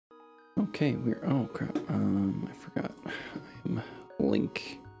Okay, oh crap, I forgot. I'm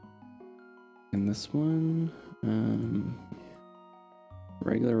Link in this one.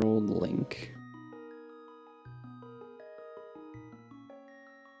 Regular old Link.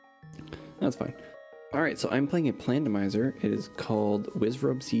 That's fine. Alright, so I'm playing a Plandomizer. It is called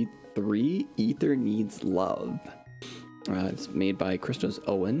Wizrobe C3 Ether Needs Love. It's made by Christos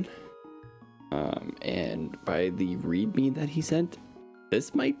Owen. And by the readme that he sent,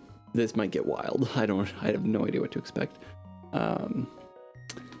 this might get wild. I have no idea what to expect.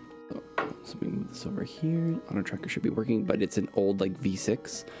 So we move this over here. Auto tracker should be working, but it's an old like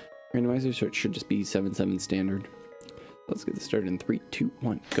V6 randomizer, so it should just be 7/7 standard. Let's get this started in 3, 2,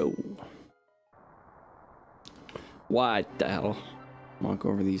 1, go. What the hell? Walk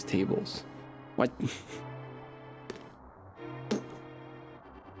over these tables. What?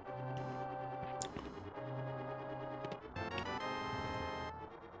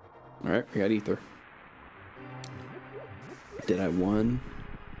 Alright, we got ether. Did I won?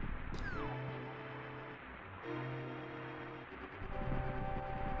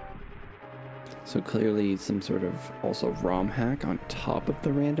 So clearly some sort of also ROM hack on top of the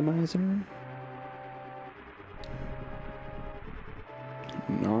randomizer.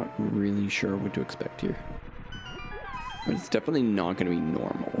 Not really sure what to expect here. But it's definitely not going to be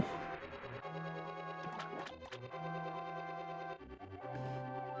normal.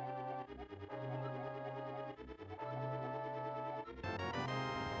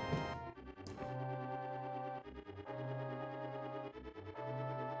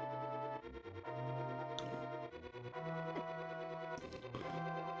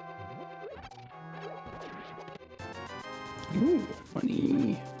 Ooh,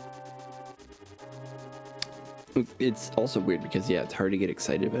 money. It's also weird because, yeah, it's hard to get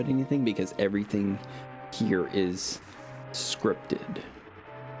excited about anything because everything here is scripted.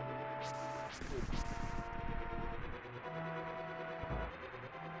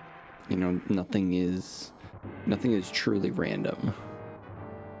 You know, nothing is truly random.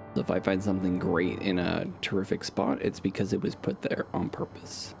 So if I find something great in a terrific spot, it's because it was put there on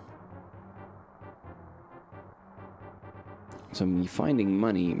purpose. So me finding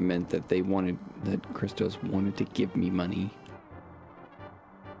money meant that that Christos wanted to give me money.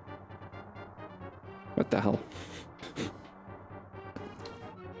 What the hell?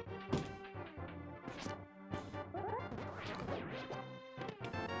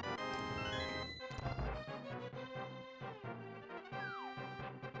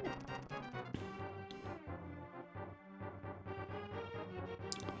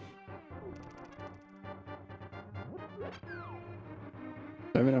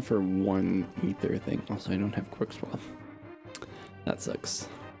 I have enough for one ether thing. Also, I don't have quick swap. That sucks.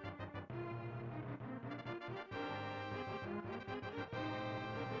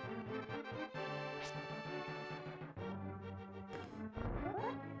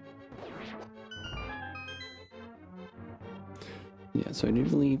 Yeah, so I do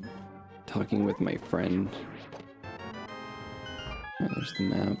believe talking with my friend. Oh, there's the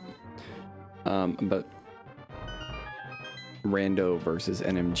map. About Rando versus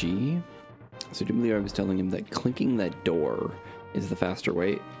NMG. So I do believe I was telling him that clinking that door is the faster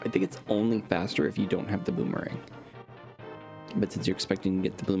way. I think it's only faster if you don't have the boomerang. But since you're expecting to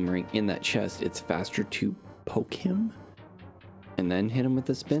get the boomerang in that chest, it's faster to poke him and then hit him with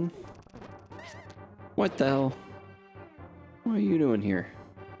the spin. What the hell? What are you doing here?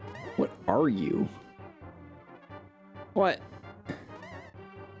 What are you? What?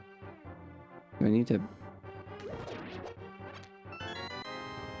 I need to...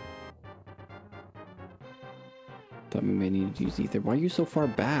 Thought we may need to use ether. Why are you so far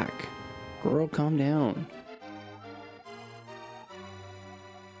back? Girl, calm down.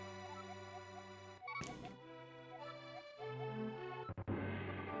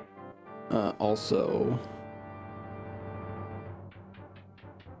 Also...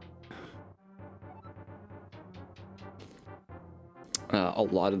 a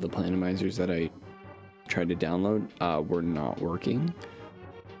lot of the Plandomizers that I tried to download were not working.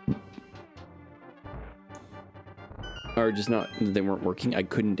 Or just not, they weren't working. I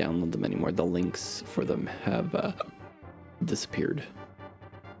couldn't download them anymore. The links for them have disappeared.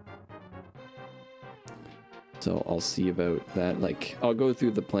 So I'll see about that. Like, I'll go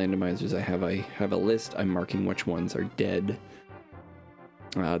through the Plandomizers I have. I have a list. I'm marking which ones are dead.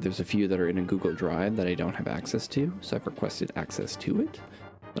 There's a few that are in a Google Drive that I don't have access to, so I've requested access to it,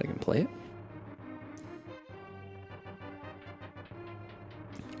 but I can play it.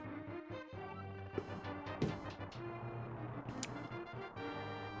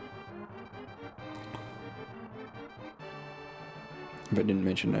 I didn't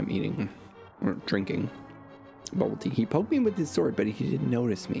mention I'm eating or drinking bubble tea. He poked me with his sword, but he didn't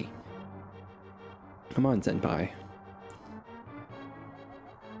notice me. Come on, Senpai.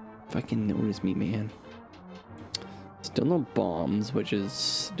 Fucking notice me, man. Still no bombs, which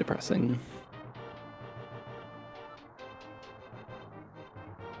is depressing.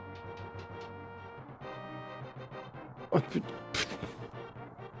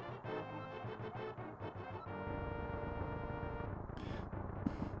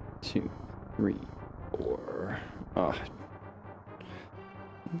 Two, three, four. Ah,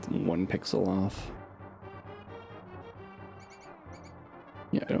 1 pixel off.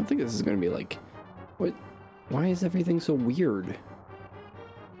 Yeah, I don't think this is gonna be like, what? Why is everything so weird?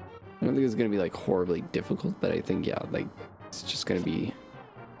 I don't think it's gonna be like horribly difficult, but I think, yeah, like it's just gonna be.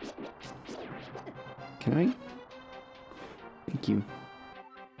 Can I? Thank you.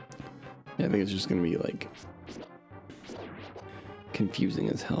 Yeah, I think it's just gonna be like confusing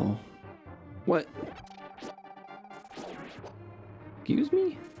as hell. What? Excuse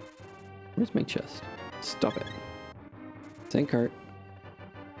me? Where's my chest? Stop it. Sand cart.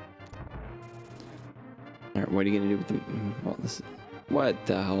 Alright, what are you gonna do with the... Well, this... What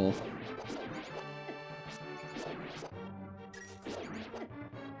the hell?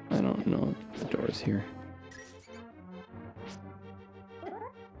 I don't know. The door's here.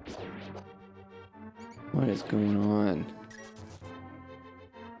 What is going on?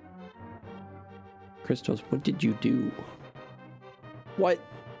 Christos, what did you do? What?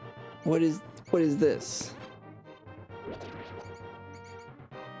 What is this?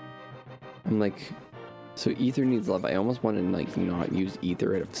 I'm like, so ether needs love. I almost want to like not use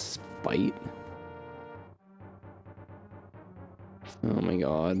ether out of spite. Oh my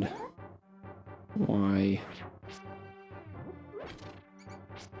god. Why?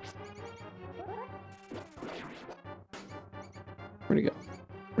 Where'd he go?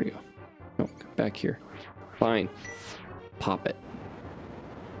 Where'd he go? No, come back here. Fine. Pop it.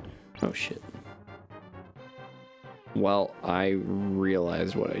 Oh shit. Well, I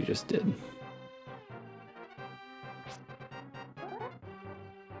realized what I just did.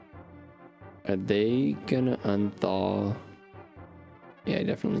 Are they gonna unthaw? Yeah, I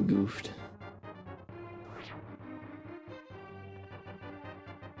definitely goofed.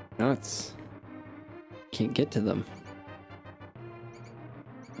 Nuts. Can't get to them.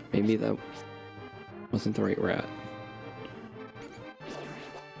 Maybe that wasn't the right rat.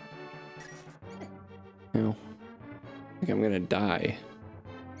 No. I think I'm gonna die.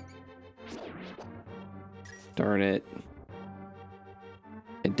 Darn it.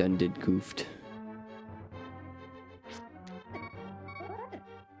 I done did goofed.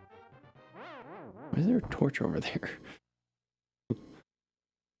 Why is there a torch over there?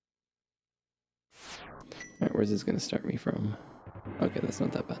 Alright, where's this gonna start me from? Okay, that's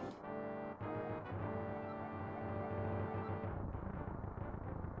not that bad.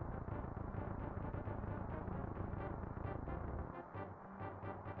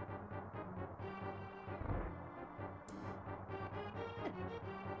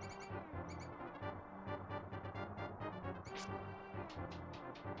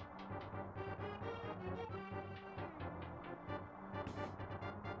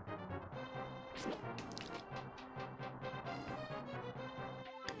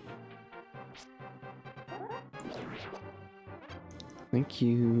 Thank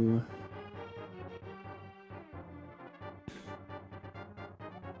you.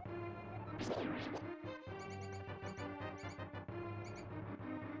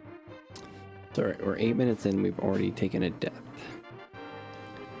 It's alright, we're 8 minutes in, we've already taken a death.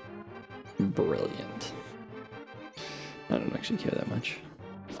 Brilliant. I don't actually care that much.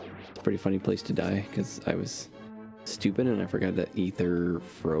 It's a pretty funny place to die, because I was stupid and I forgot that ether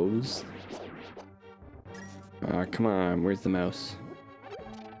froze. Ah, come on, where's the mouse?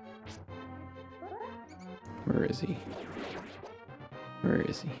 Where is he? Where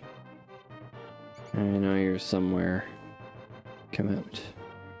is he? I know you're somewhere. Come out.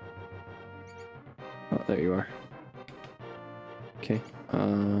 Oh, there you are. Okay.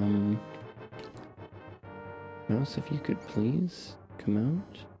 Mouse, if you could please come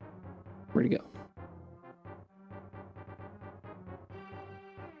out. Where'd he go?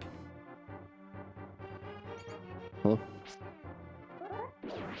 Hello?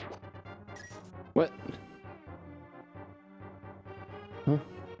 What? Huh?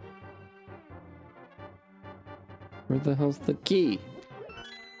 Where the hell's the key?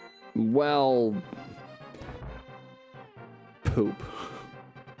 Well... Poop.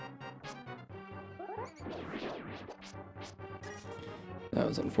 That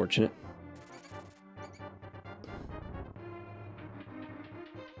was unfortunate.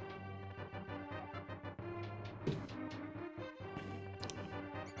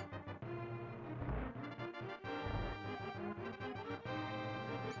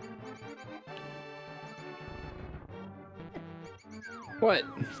 What?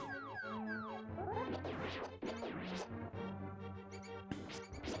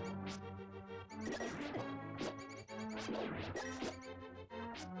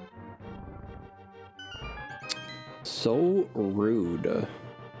 So rude.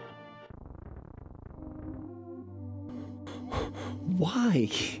 Why?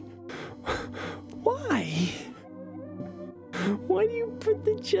 Why? Why do you put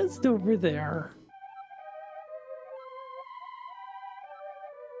the chest over there?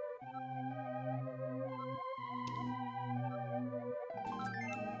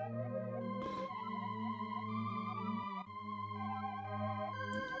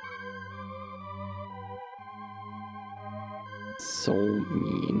 So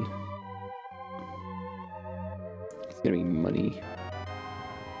mean. It's gonna be money.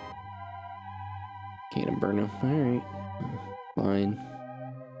 Cannon burner. Alright. Fine.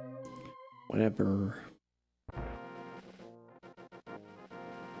 Whatever.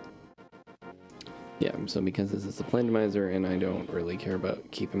 Yeah, so because this is a Plandomizer and I don't really care about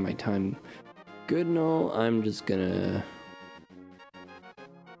keeping my time good and all, I'm just gonna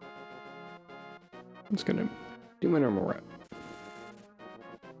do my normal route.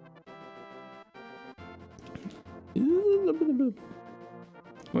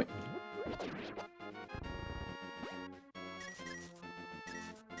 Wait.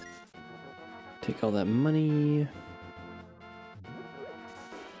 Take all that money.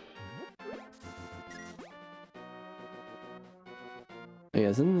 Oh, yeah,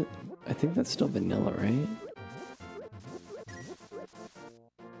 isn't it? I think that's still vanilla, right?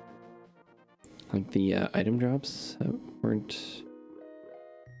 Like the item drops that weren't.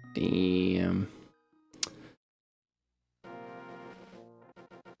 Damn.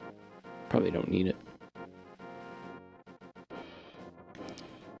 Probably don't need it.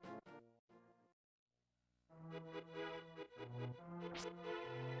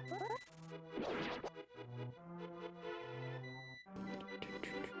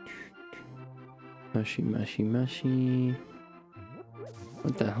 Mushy, mushy, mushy.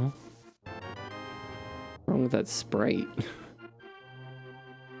 What the hell? What's wrong with that sprite?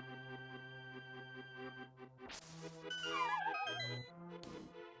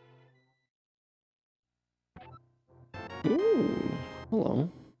 Ooh, hello.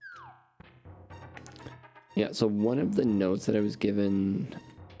 Yeah, so one of the notes that I was given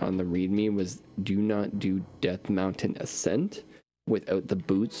on the README was do not do Death Mountain Ascent without the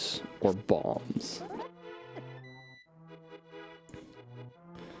boots or bombs.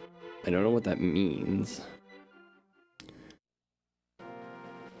 I don't know what that means.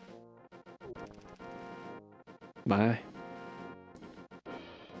 Bye.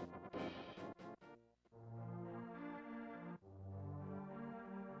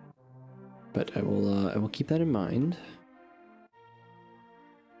 But I will keep that in mind.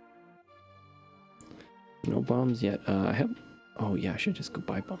 No bombs yet. I have. Oh yeah, I should just go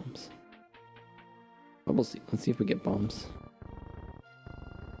buy bombs. But we'll see. Let's see if we get bombs.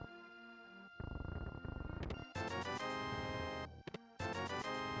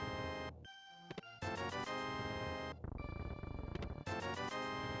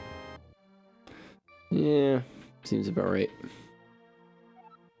 Yeah, seems about right.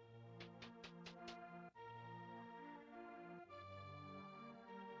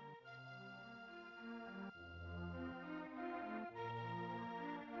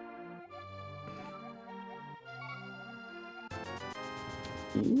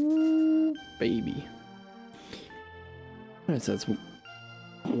 Ooh, baby. Alright, so that's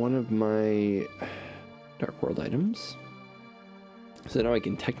one of my Dark World items. So now I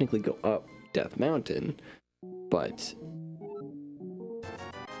can technically go up Death Mountain, but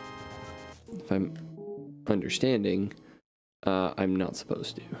if I'm understanding, I'm not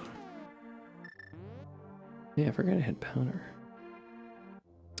supposed to. Yeah, I forgot I had powder.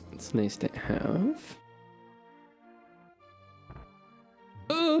 It's nice to have.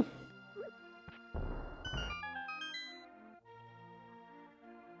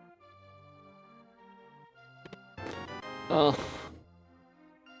 Oh,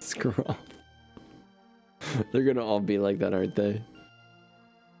 screw off. They're gonna all be like that, aren't they?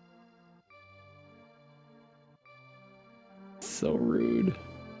 So rude.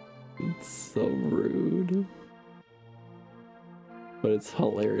 It's so rude. But it's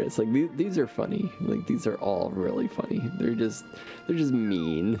hilarious. Like these are funny. Like these are all really funny. They're just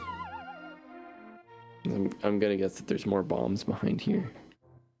mean. I'm gonna guess that there's more bombs behind here.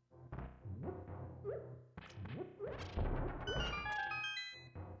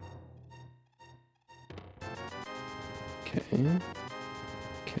 Okay.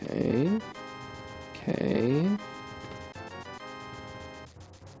 Okay. Okay.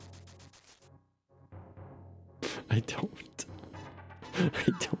 I don't. I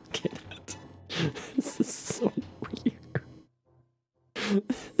don't get it. This is so weird.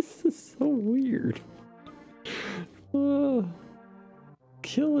 This is so weird.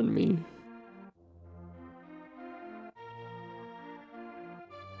 Killing me.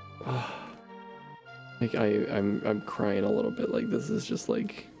 Like I'm crying a little bit. Like this is just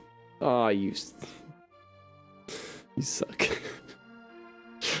like, you suck.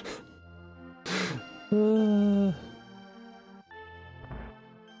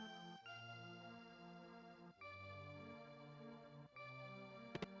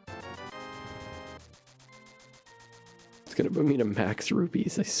 It's gonna put me to max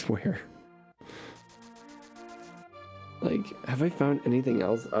rupees, I swear. Like, have I found anything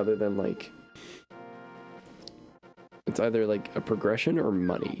else other than like, it's either like a progression or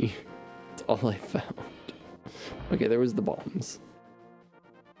money. That's all I found. Okay, there was the bombs.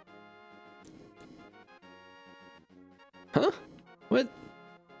 Huh? What?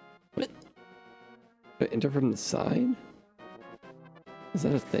 What? Did I enter from the side? Is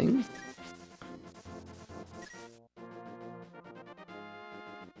that a thing?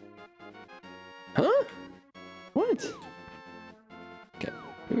 Huh? What? Okay,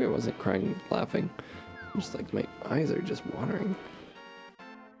 maybe I wasn't crying, laughing. Just like my eyes are just watering.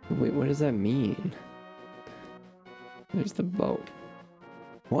 Wait, what does that mean? There's the boat.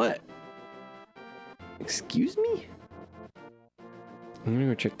 What? Excuse me? I'm gonna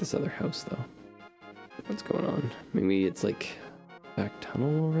go check this other house though. What's going on? Maybe it's like back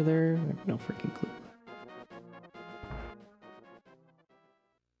tunnel over there? I have no freaking clue.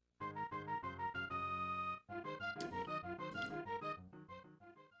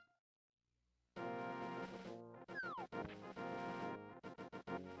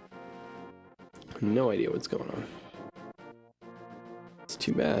 No idea what's going on. It's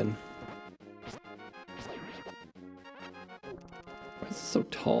too bad. Why is it so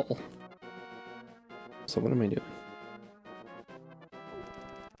tall? So what am I doing?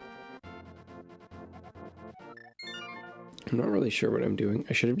 I'm not really sure what I'm doing.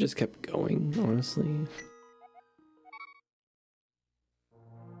 I should have just kept going, honestly.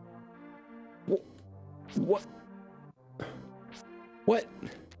 What? What?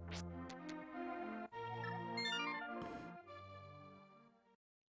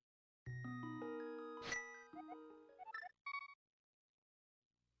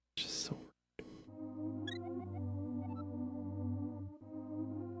 Just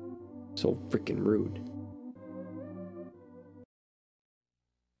so freaking rude.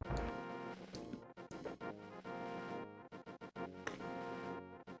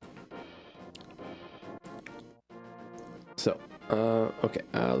 So, okay,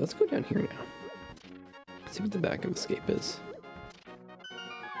 let's go down here now. Let's see what the back of escape is.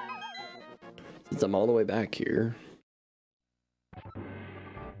 Since I'm all the way back here.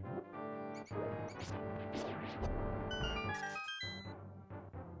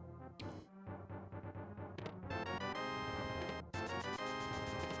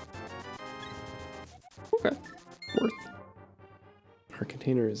 Okay, worth. Our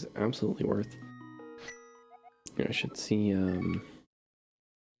container is absolutely worth. I should see,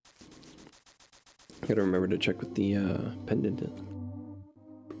 gotta remember to check with the, pendant.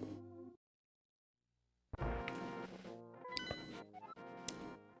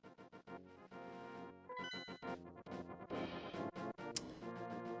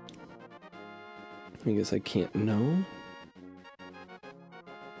 I guess I can't know.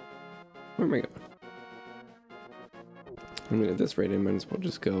 Where am I going? I mean, at this rate, I might as well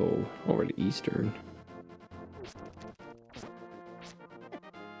just go over to Eastern.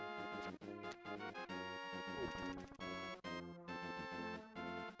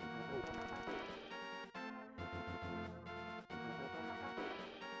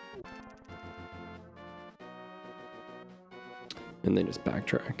 And then just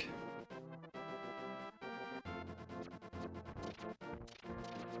backtrack.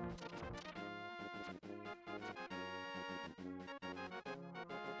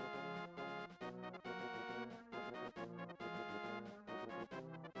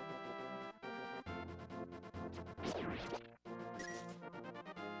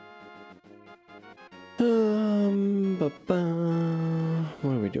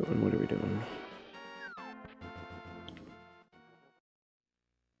 What are we doing? What are we doing?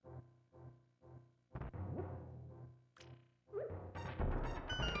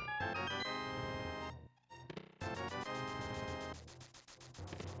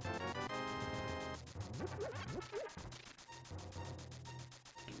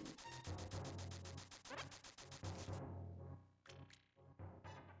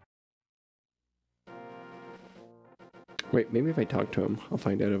 Wait, maybe if I talk to him, I'll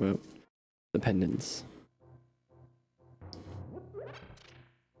find out about the pendants.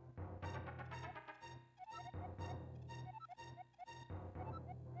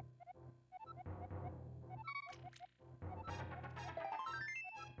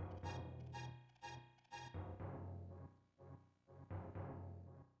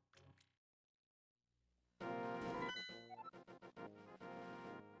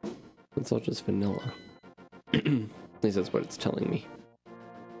 It's all just vanilla. At least that's what it's telling me.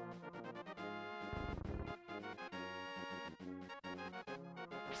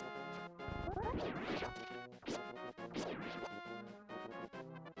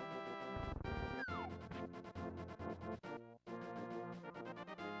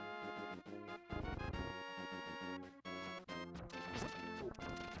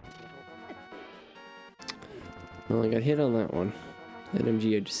 Well, I got hit on that one. At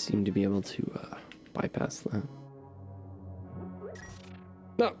MG, I just seem to be able to bypass that.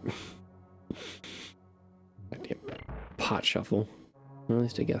 No! Goddamn pot shuffle. Well, at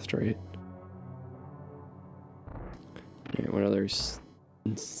least I guessed right. Alright, what other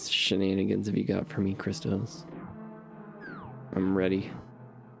shenanigans have you got for me, Christos? I'm ready.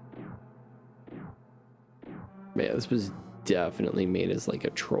 But yeah, this was definitely made as like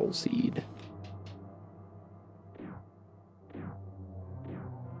a troll seed.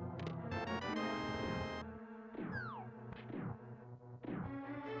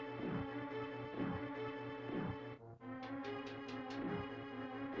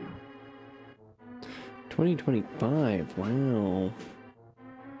 $20.25, wow.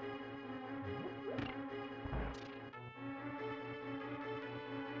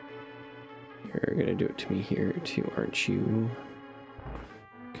 You're gonna do it to me here too, aren't you?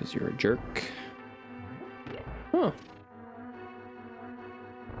 Because you're a jerk. Huh.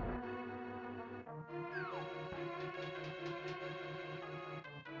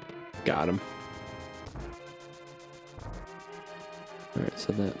 Got him. Alright,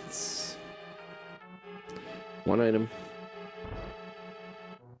 so that's one item.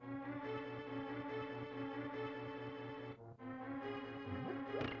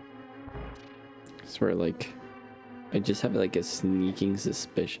 I swear, like, I just have like a sneaking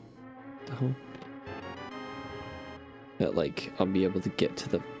suspicion that like I'll be able to get to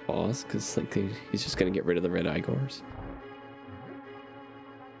the boss, because like he's just gonna get rid of the red Igors.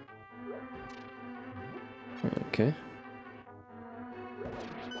 Okay.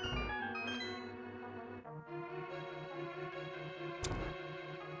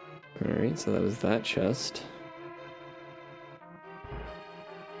 Alright, so that was that chest.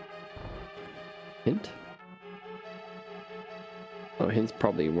 Hint? Oh, hints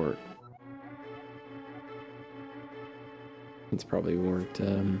probably weren't. Hints probably weren't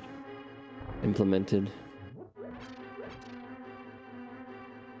implemented.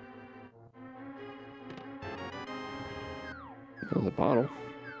 Oh, the bottle.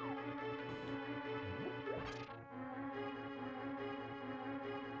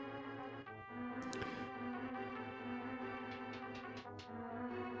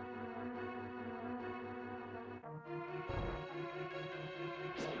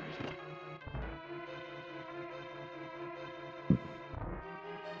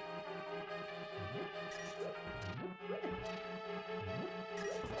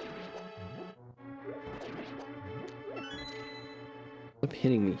 Stop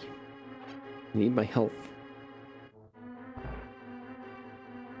hitting me. I need my health.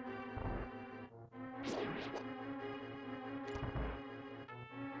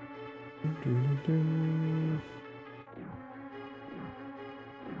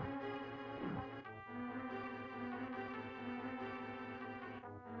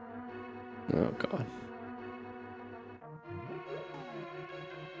 Oh God.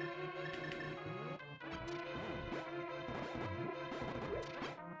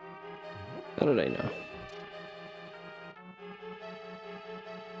 How did I know?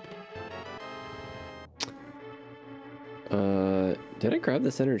 Did I grab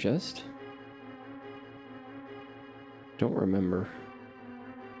the center chest? Don't remember.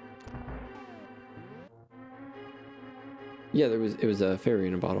 Yeah, it was a fairy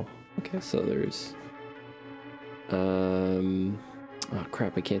in a bottle. Okay, so there's oh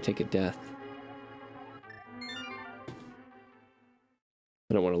crap, I can't take a death.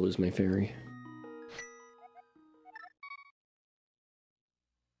 I don't want to lose my fairy.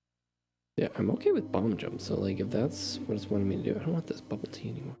 Yeah, I'm okay with bomb jump, so like if that's what it's wanting me to do, I don't want this bubble tea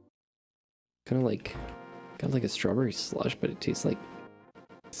anymore. Kind of like, got like a strawberry slush, but it tastes like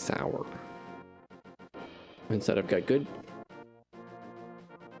sour. Instead I've got good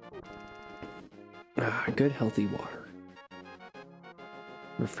healthy water.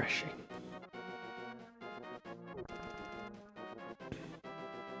 Refreshing.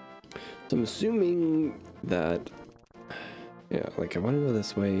 So I'm assuming that, yeah, like I want to go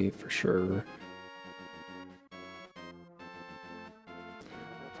this way for sure.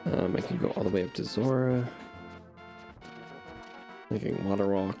 I can go all the way up to Zora. I can water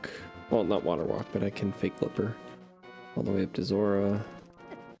walk. Well, not water walk, but I can fake flipper all the way up to Zora.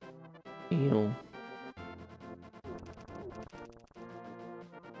 Ew.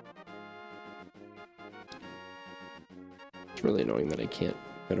 It's really annoying that I can't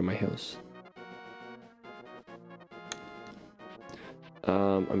go to my house.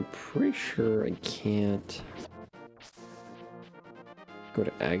 I'm pretty sure I can't go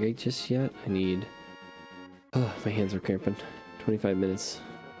to Agate just yet. I need... Oh, my hands are cramping. 25 minutes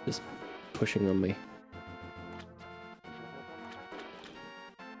just pushing on me.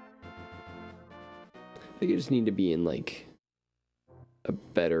 I think I just need to be in like a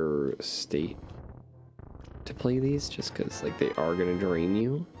better state to play these, just because like they are gonna drain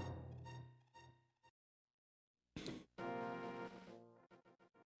you.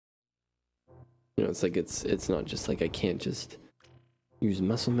 You know, it's like it's not just like I can't just use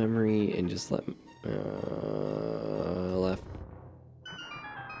muscle memory and just let left.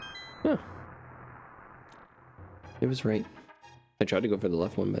 Huh. It was right. I tried to go for the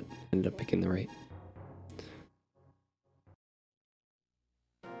left one, but ended up picking the right.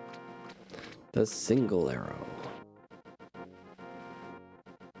 The single arrow.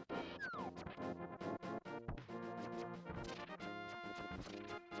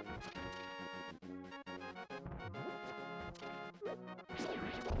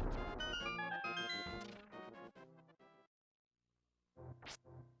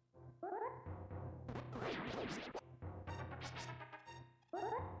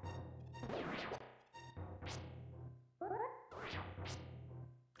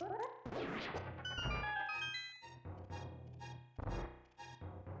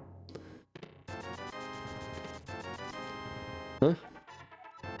 Huh?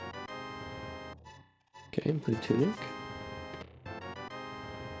 Okay, blue tunic.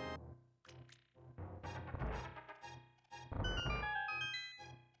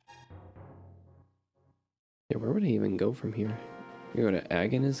 Yeah, where would I even go from here? You go to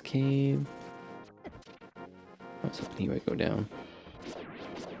Agana's cave. I was hoping he would go down.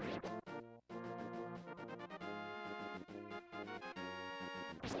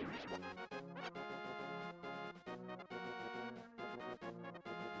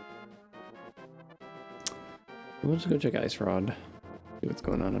 We'll just go check Ice Rod. See what's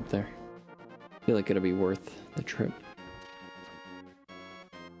going on up there. I feel like it'll be worth the trip.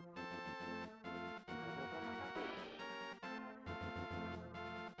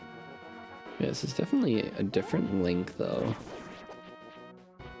 Yeah, this is definitely a different link though.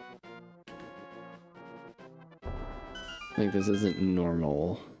 Like this isn't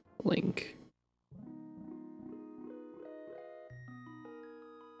normal Link.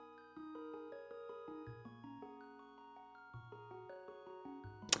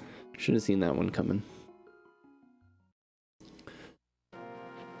 Should have seen that one coming.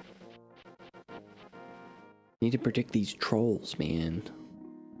 Need to predict these trolls, man.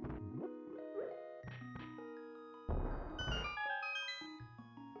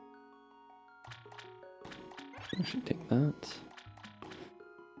 I should take that.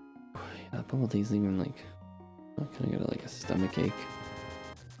 Yeah, that bubble tea's even like, oh, can I get like a stomach ache?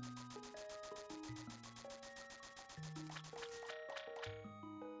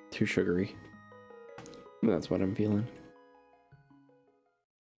 Too sugary. That's what I'm feeling.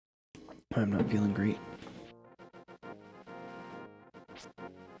 I'm not feeling great.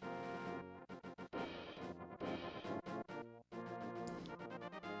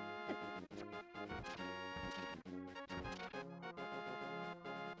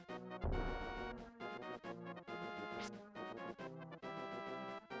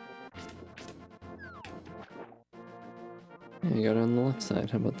 Yeah, you got it on the left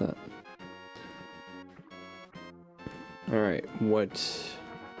side. How about that? Alright, what?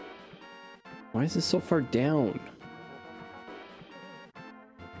 Why is this so far down?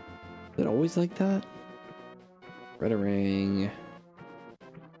 Is it always like that? Red ring.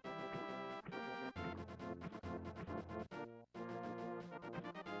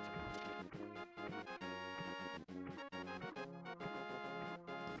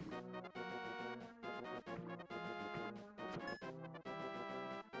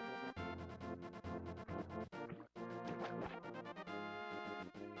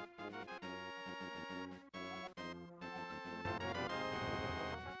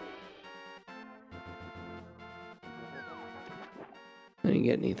 didn't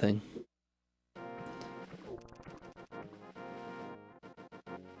get anything.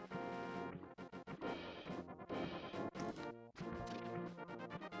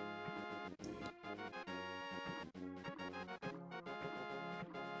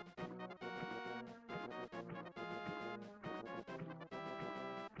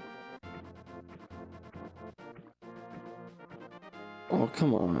 Oh,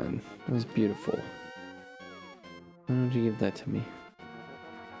 come on. That was beautiful. Why don't you give that to me?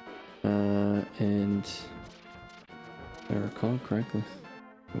 And if I recall correctly,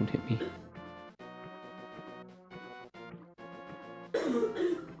 don't hit me.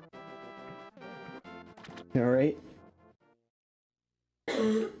 You alright?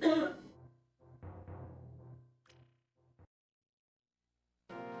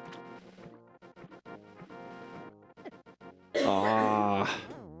 Ah.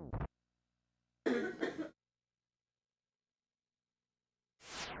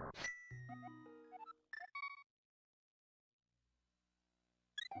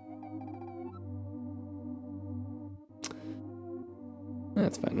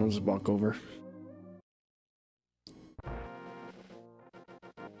 That's fine, I'll just walk over.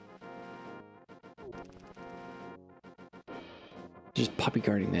 Just puppy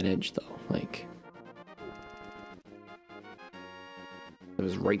guarding that edge though, like it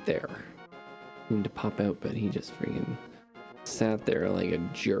was right there. He needed to pop out, but he just freaking sat there like a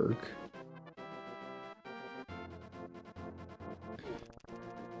jerk.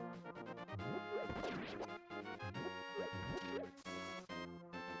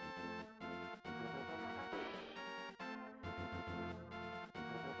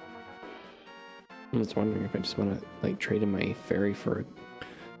 I was wondering if I just want to like trade in my fairy for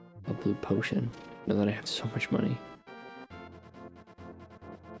a blue potion now that I have so much money.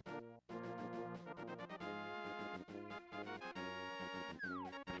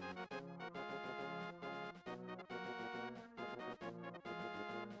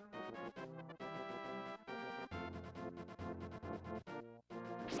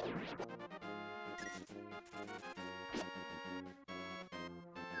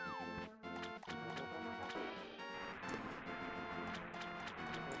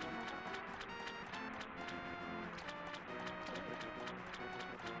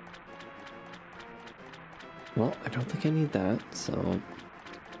 Well, I don't think I need that, so I'm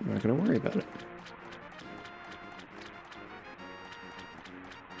not gonna worry about it.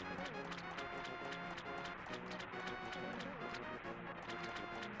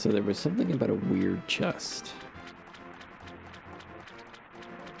 So there was something about a weird chest.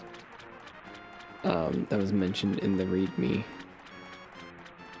 That was mentioned in the README.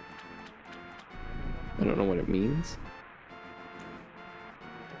 I don't know what it means.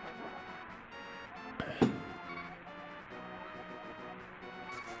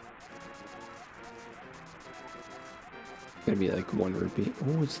 Gonna be like 1 rupee.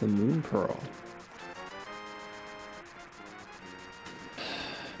 Oh, it's the moon pearl.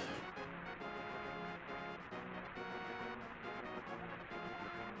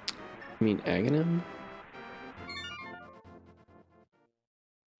 I mean, Aghanim?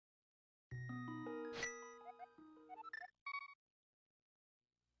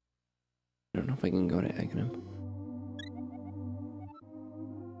 I don't know if I can go to Aghanim.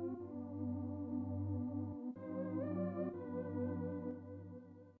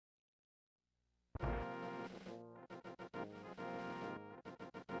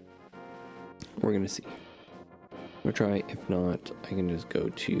 We're gonna see. We'll try. If not, I can just go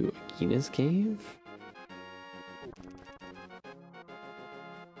to Agina's cave.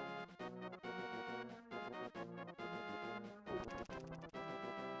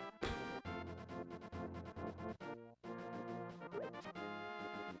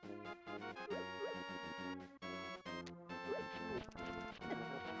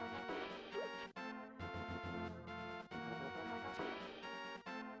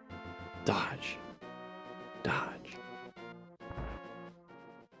 Dodge. Dodge.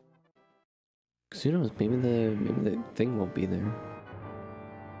 'Cause who knows, maybe the thing won't be there.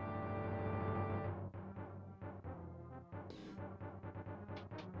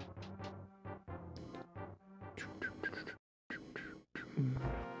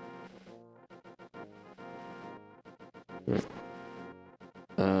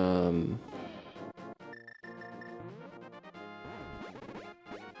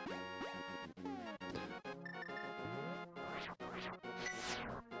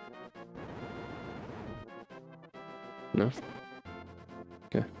 No?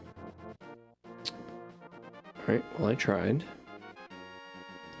 Okay. Alright, well I tried.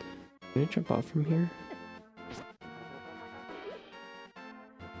 Can I jump off from here?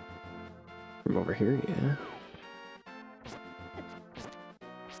 From over here, yeah.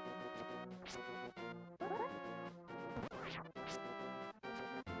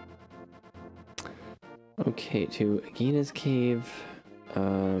 Okay, to Agina's cave.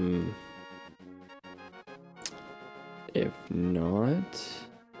 If not,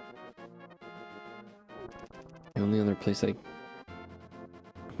 the only other place I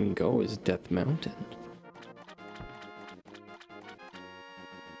can go is Death Mountain.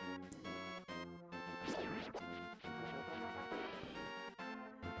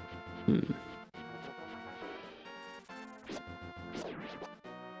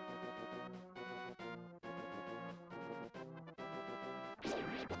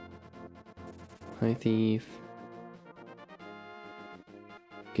 Hi, Thief.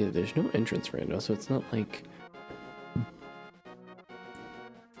 Okay, there's no entrance rando, so it's not like...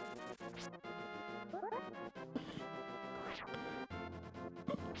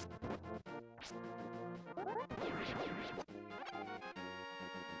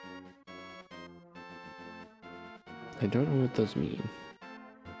 I don't know what those mean.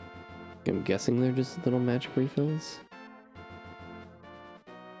 I'm guessing they're just little magic refills.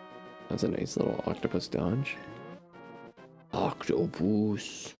 That's a nice little octopus dodge.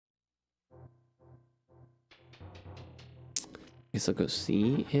 Octopus. Guess I'll go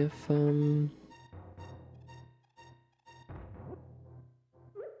see if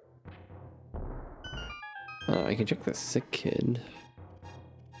I can check the sick kid.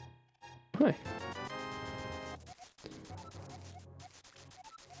 Hi.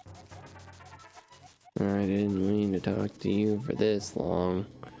 I didn't mean to talk to you for this long.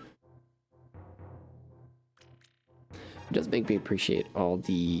 It does make me appreciate all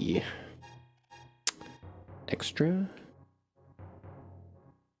the extra.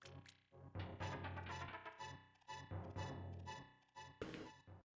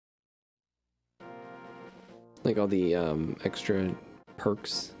 Like all the extra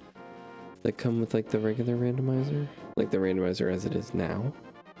perks that come with like the regular randomizer. Like the randomizer as it is now.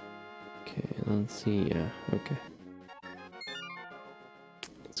 Okay, let's see, yeah, okay.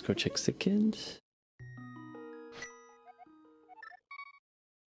 Let's go check sick kid.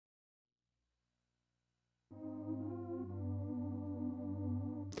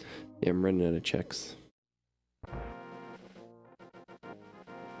 Yeah, I'm running out of checks.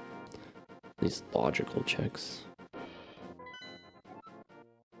 These logical checks.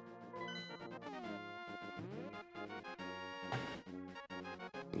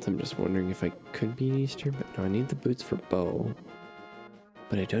 I'm just wondering if I could be Easter, but no, I need the boots for Bo.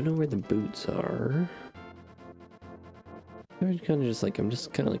 But I don't know where the boots are. I'm kind of just like, I'm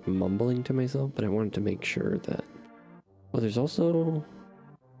just kind of like mumbling to myself, but I wanted to make sure that... Oh, there's also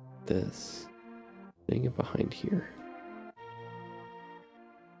this. Getting it behind here.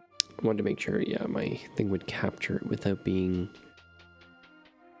 I wanted to make sure, yeah, my thing would capture it without being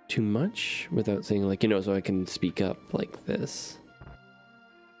too much, without saying like, you know, so I can speak up like this.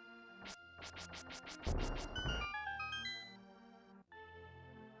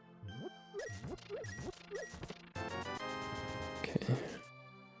 Okay.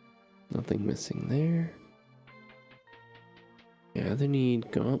 Nothing missing there. Yeah, they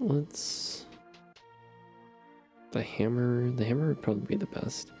need gauntlets. The hammer would probably be the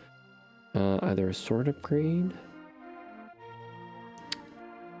best. Either a sword upgrade.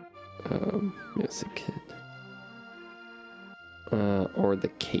 Yes, a kid. Or the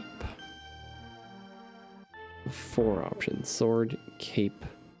cape. 4 options: sword, cape.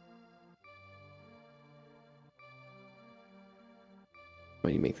 Why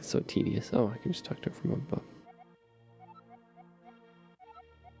do you make this so tedious? Oh, I can just talk to her from above.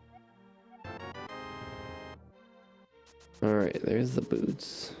 Alright, there's the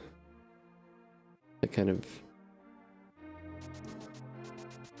boots. I kind of...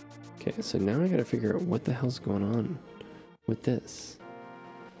 Okay, so now I gotta figure out what the hell's going on with this.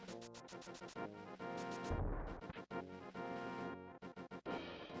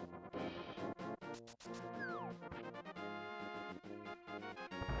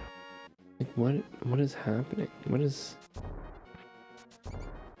 Like, what is happening? What is...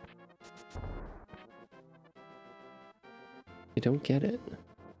 I don't get it.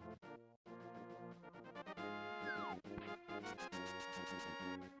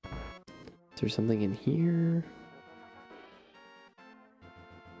 Is there something in here?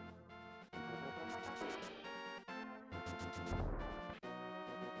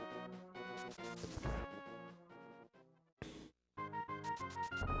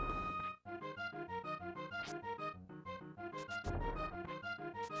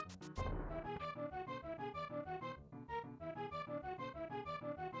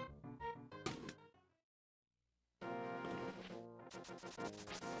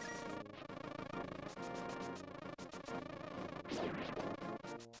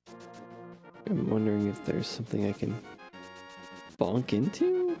 I'm wondering if there's something I can bonk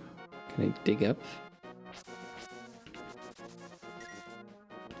into? Can I dig up?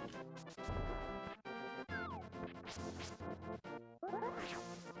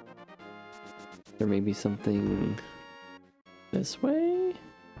 There may be something this way?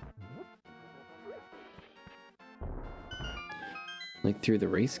 Like through the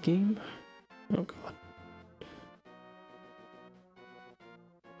race game? Oh god.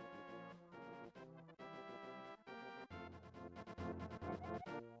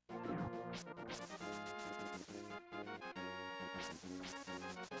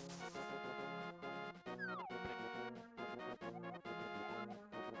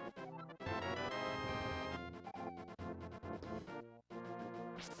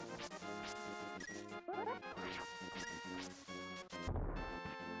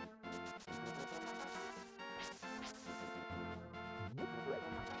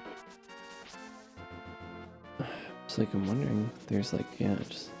 It's like I'm wondering, there's like, yeah,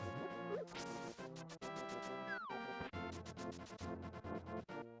 just...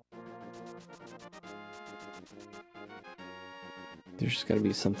 There's gotta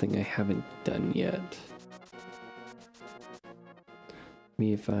be something I haven't done yet.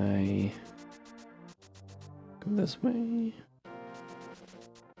 Maybe if I go this way. Maybe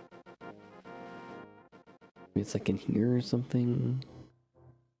it's like in here or something.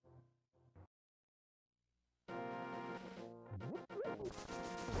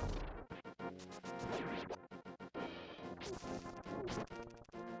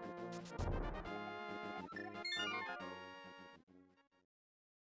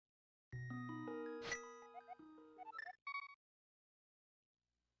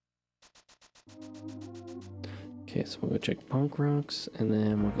 Okay, so we'll go check Punk Rocks, and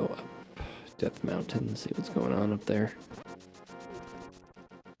then we'll go up Death Mountain and see what's going on up there.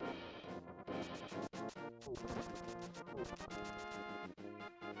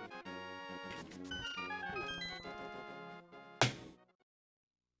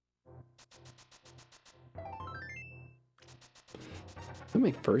 Is that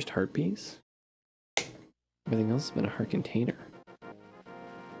my first heart piece? Everything else has been a heart container.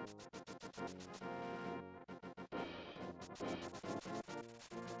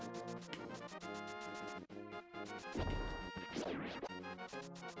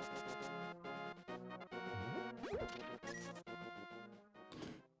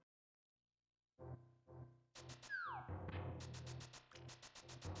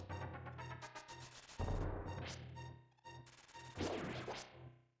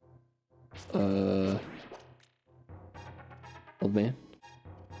 Old man?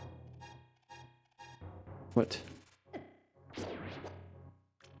 What?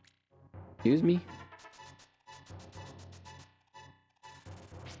 Excuse me?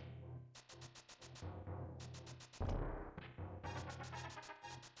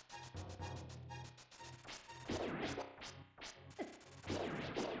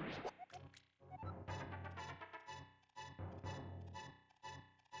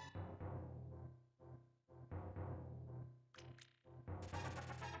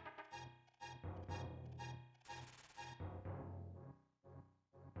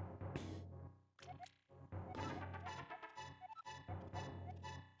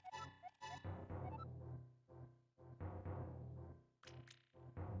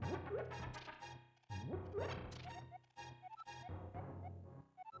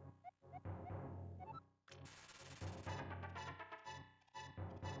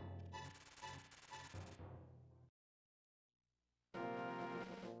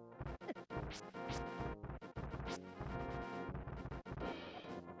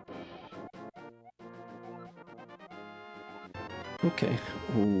 Okay.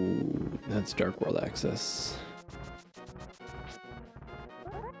 Ooh, that's Dark World access.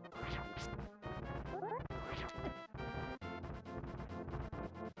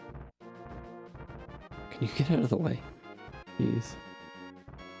 Can you get out of the way? Please.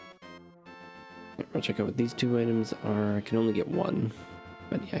 I'll check out what these two items are. I can only get one.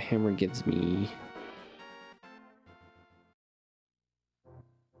 But yeah, hammer gives me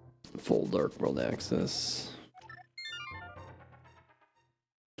full Dark World access.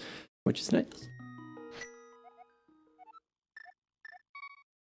 Which is nice.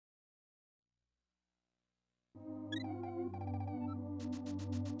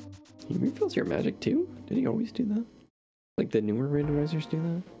 He refills your magic too? Did he always do that? Like the newer randomizers do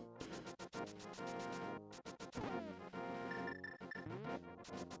that?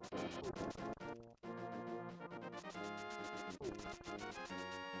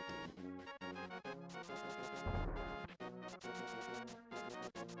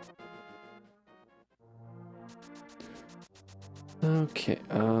 Okay,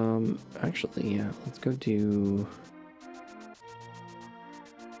 actually, yeah, let's go do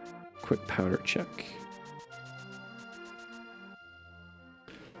quick powder check.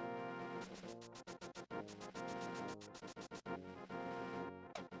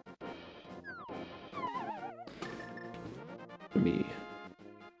 Be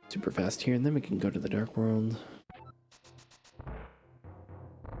super fast here, and then we can go to the dark world.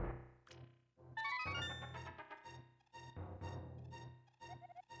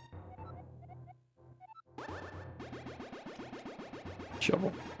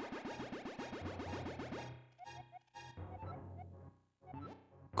 Shovel.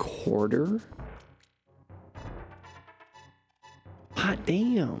 Quarter? Hot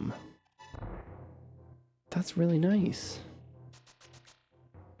damn. That's really nice.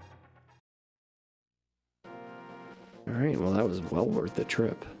 Alright, well that was well worth the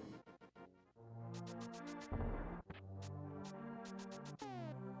trip.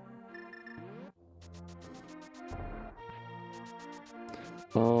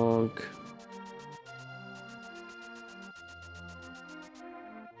 Bonk.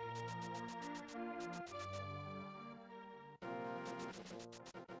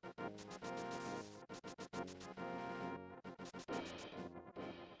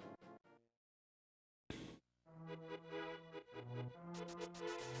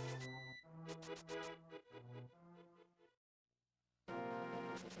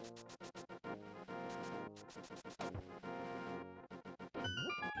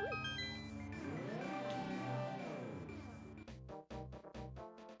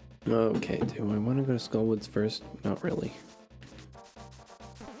 Okay, do I want to go to Skullwoods first? Not really.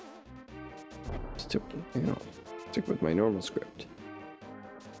 Stick, stick with my normal script.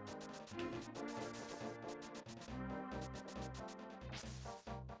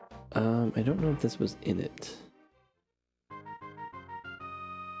 I don't know if this was in it.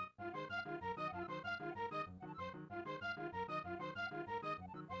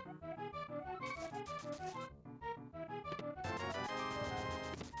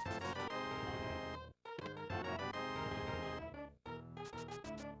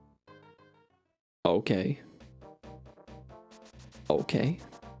 Okay. Okay.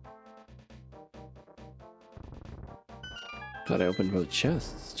 Glad I opened both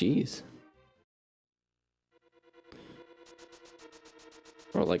chests. Jeez.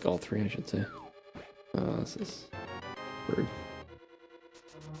 Or like all three, I should say. This is weird.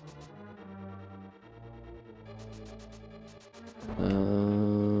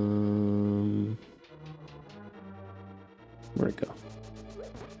 Where'd it go?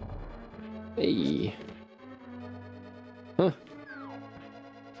 Hey. Huh. Is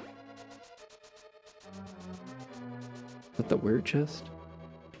that the weird chest?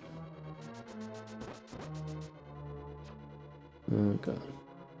 Oh god.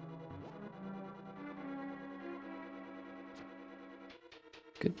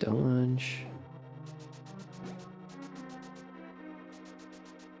 Good dodge.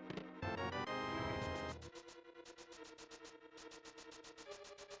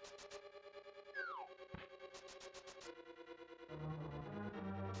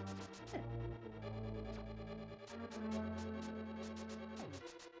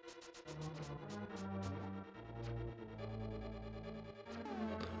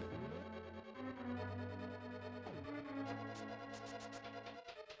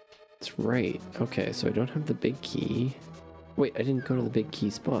 That's right. Okay, so I don't have the big key. Wait, I didn't go to the big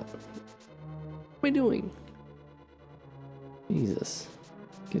key spot. What am I doing? Jesus.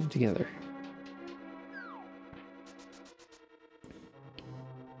 Get it together.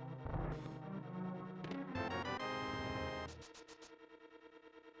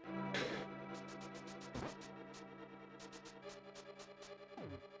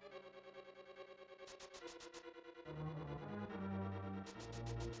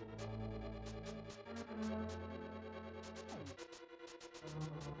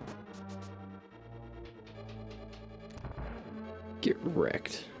 Get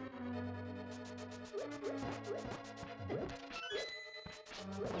wrecked.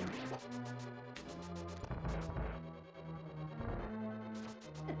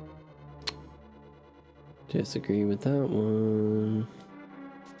 Disagree with that one.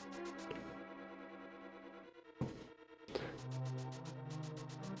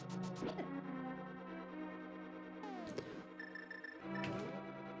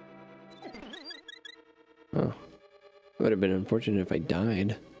 Oh. It would have been unfortunate if I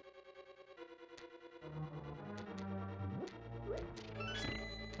died.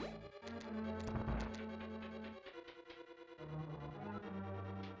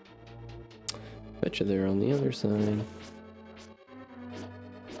 Betcha they're on the other side.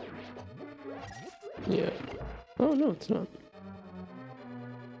 Yeah. Oh, no, it's not.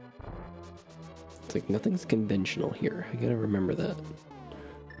 It's like nothing's conventional here. I gotta remember that.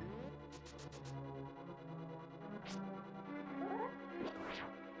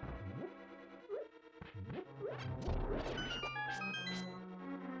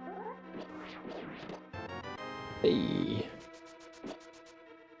 Hey.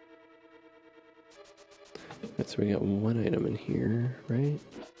 Right, so we got one item in here, right?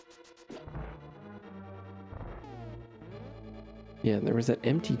 Yeah, there was that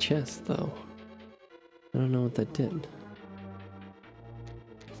empty chest, though. I don't know what that did.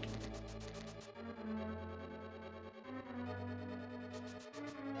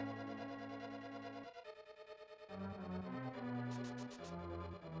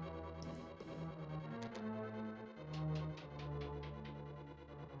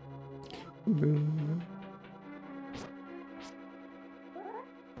 Boom.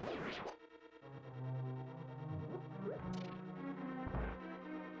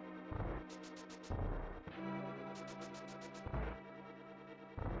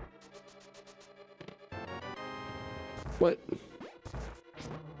 What?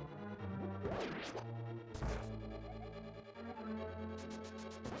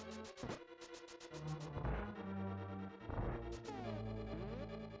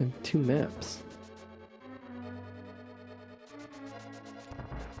 I have 2 maps.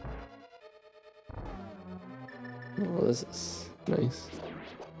 Oh, this is nice.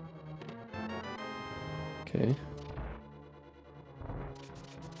 Okay.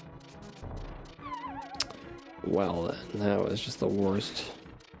 Well, that was just the worst.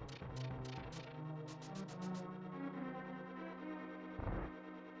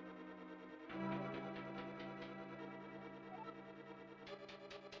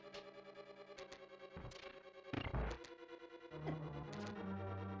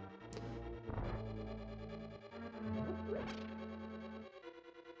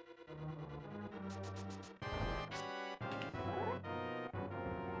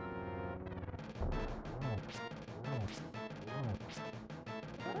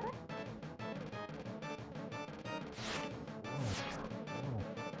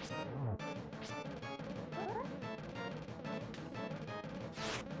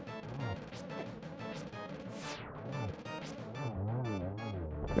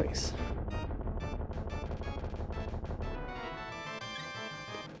 Nice.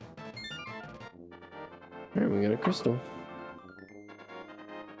 Alright, we got a crystal.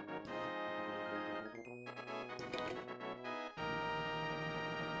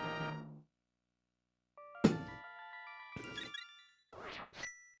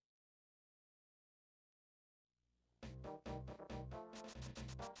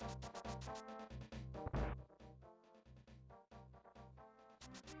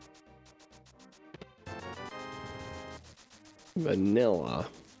 Vanilla.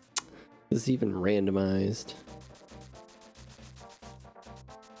 This is even randomized.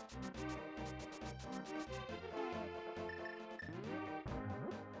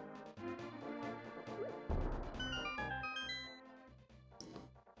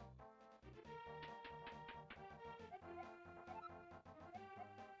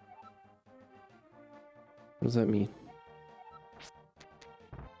 What does that mean?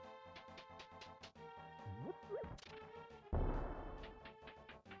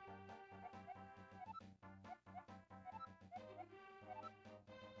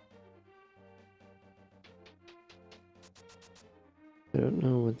 I don't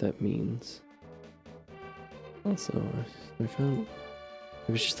know what that means. Also, I found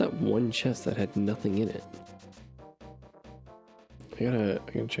it was just that one chest that had nothing in it. I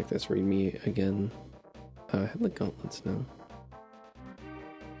gotta check this readme again. I have the gauntlets now.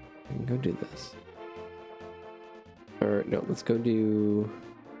 I can go do this. Or no, let's go do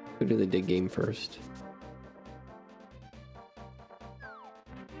the dig game first.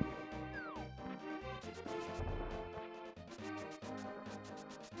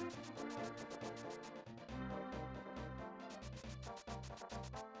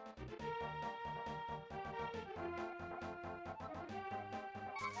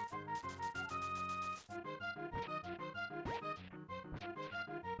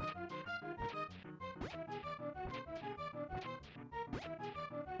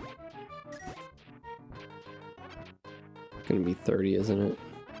 It's gonna be 30, isn't it?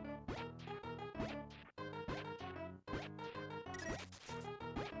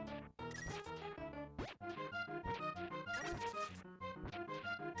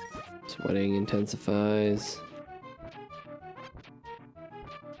 Sweating intensifies.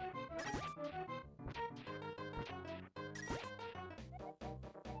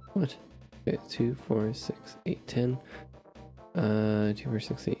 What? Okay, 2, 4, 6, 8, 10. 2, 4,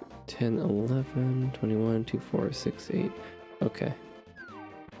 6, 8, 10, 11, 21, 2, 4, 6, 8. Okay.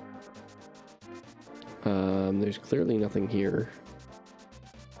 There's clearly nothing here.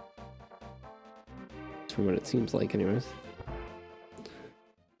 From what it seems like, anyways.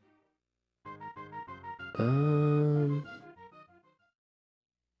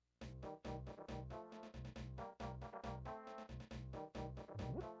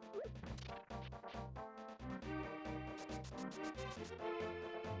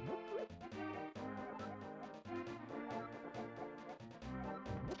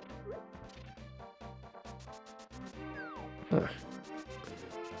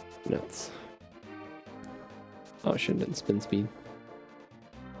 Nuts. Oh, I should have done spin speed.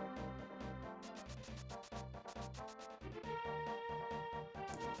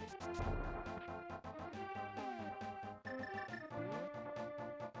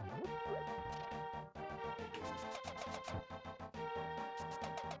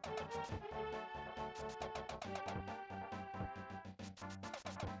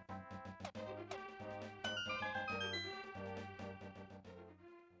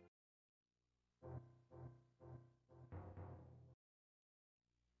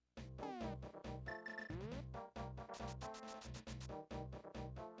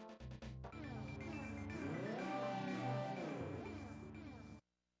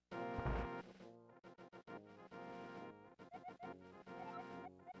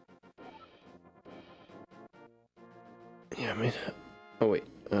 Yeah, I mean, oh wait,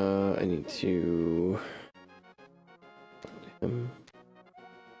 I need to,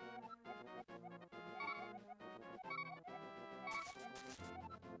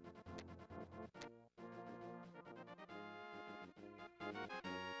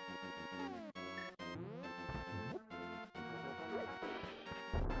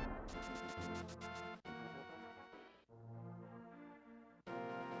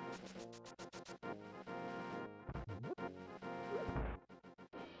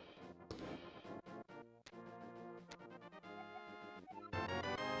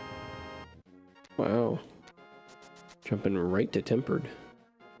 wow, jumping right to tempered.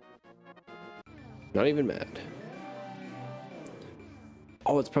 Not even mad.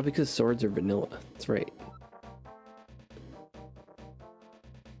 Oh, it's probably because swords are vanilla. That's right.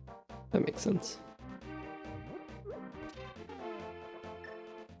 That makes sense.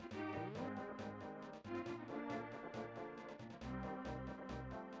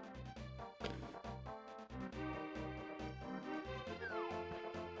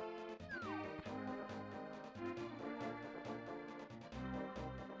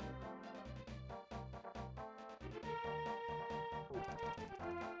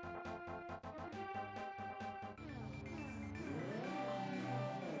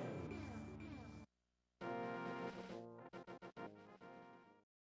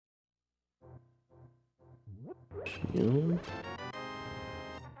 You.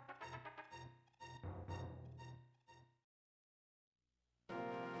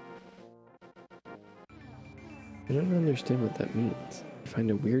 I don't understand what that means.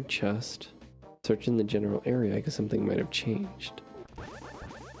 Find a weird chest. Search in the general area. I guess something might have changed. I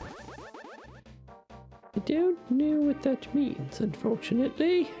don't know what that means,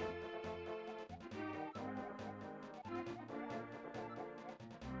 unfortunately.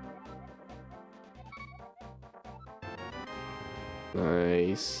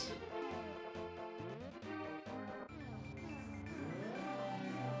 Nice.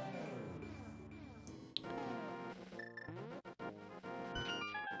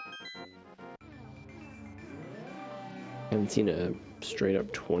 Haven't seen a straight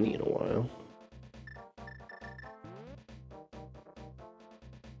up 20 in a while.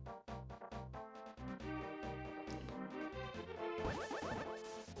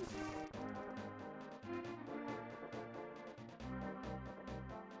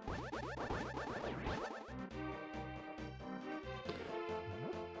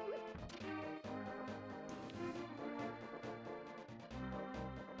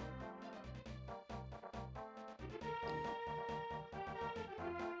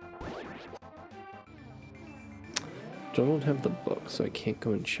 Don't have the book, so I can't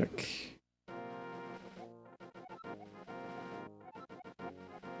go and check.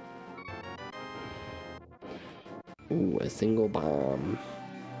 Ooh, a single bomb.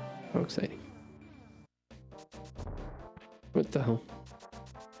 How exciting. What the hell?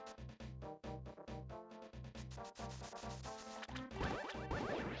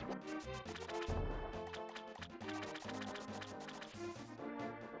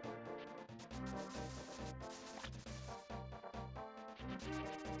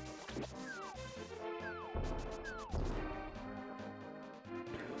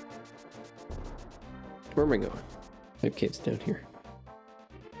 Where am I going? Pipe cave's down here.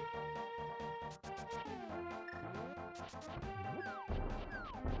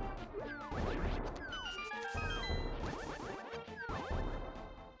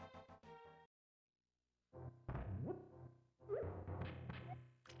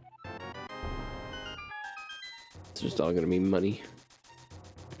 It's just all gonna be money.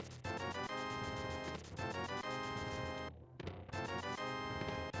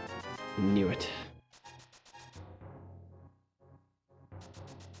 Knew it.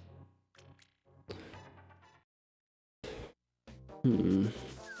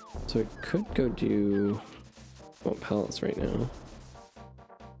 So I could go do pallets right now.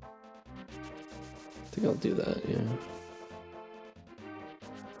 I think I'll do that, yeah.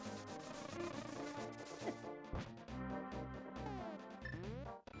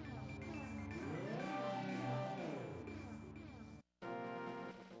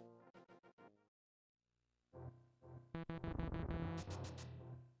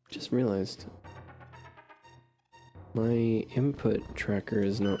 Just realized my input tracker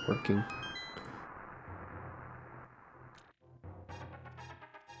is not working.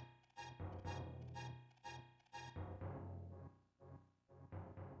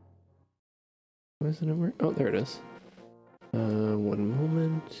 Why isn't it work? Oh, there it is. One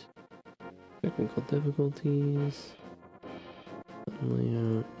moment. Technical difficulties.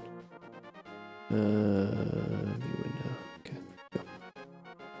 Layout. View window. Okay. Go.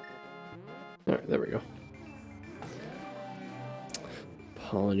 Alright, there we go.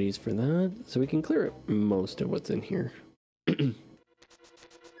 Apologies for that. So we can clear up most of what's in here.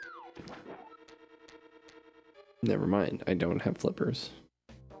 Never mind, I don't have flippers.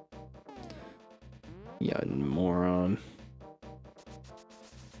 Yeah, moron.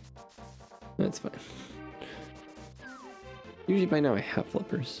 That's fine. Usually by now I have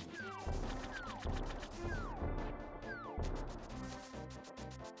flippers.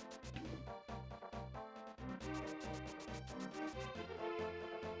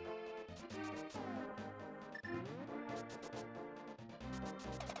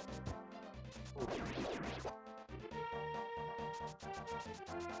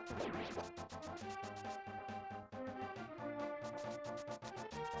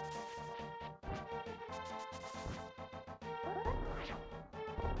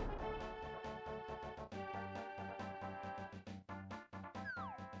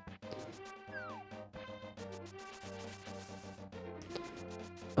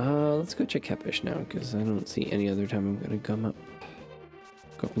 Let's go check catfish now, because I don't see any other time I'm gonna come up.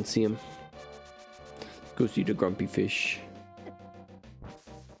 Go up and see him. Go see the grumpy fish.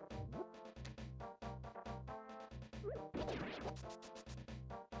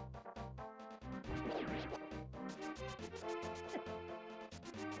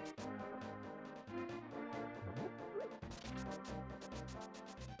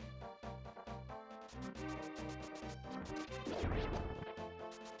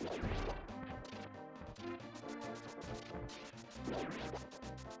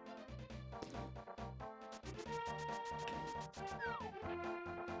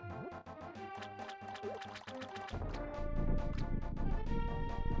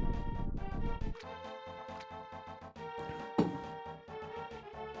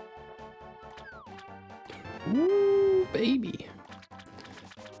 Ooh, baby.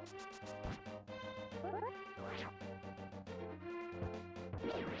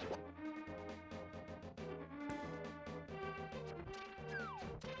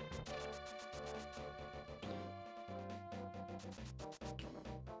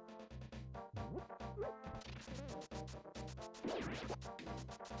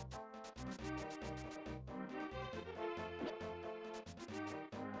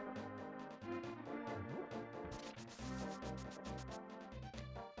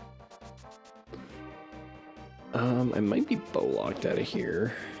 I might be bow locked out of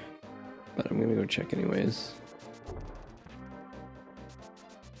here, but I'm gonna go check anyways.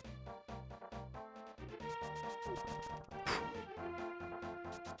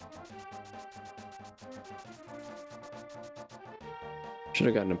 Should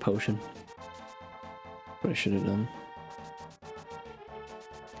have gotten a potion. What I should have done.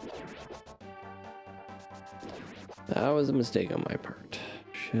 That was a mistake on my part.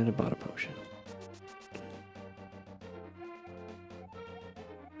 Should have bought a potion.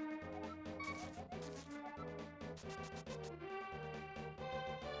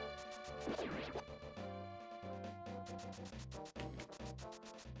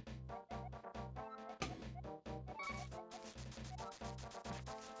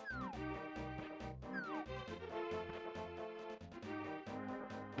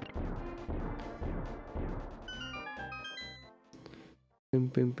 Boom,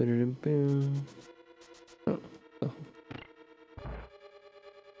 boom, boom, boom. Oh, oh.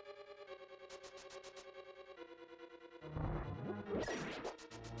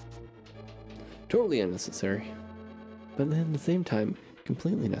 Totally unnecessary, but then at the same time,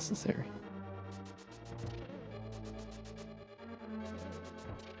 completely necessary.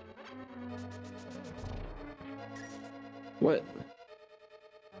 What?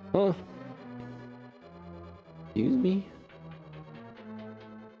 Huh? Excuse me?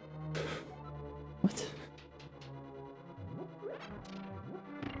 What?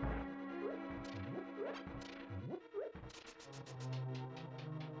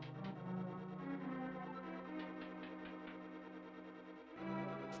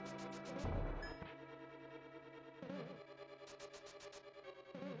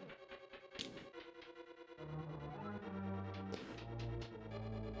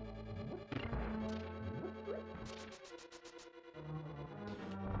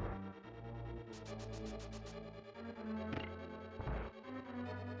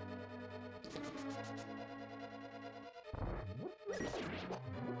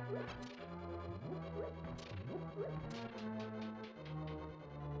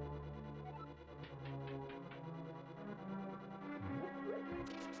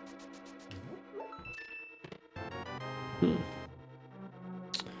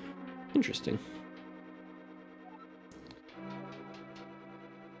 Interesting.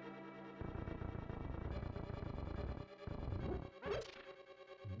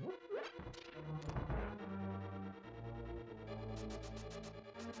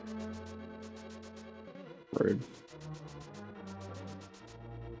 Rude.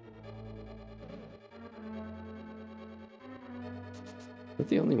 Is that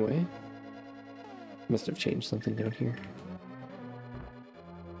the only way? Must have changed something down here.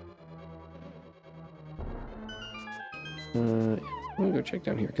 I'm gonna go check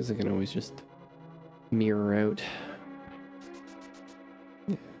down here because I can always just mirror out.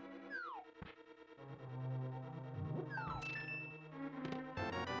 Yeah.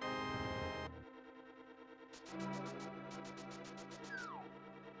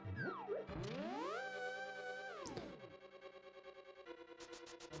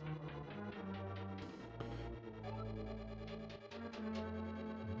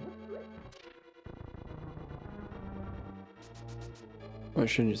 Oh, I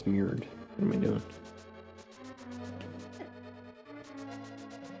should have just mirrored. What am I doing?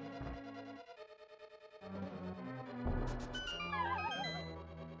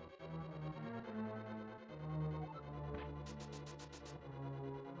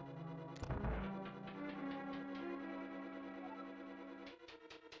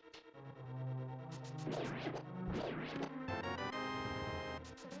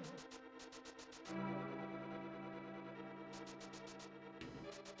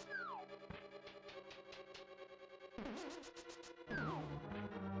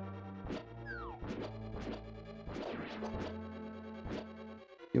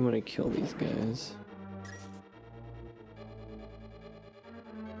 You want to kill these guys.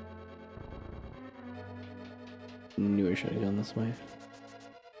 Knew I should have gone this way.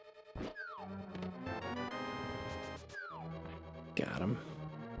 Got him.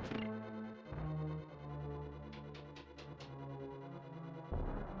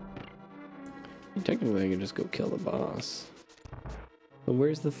 Technically, I can just go kill the boss. But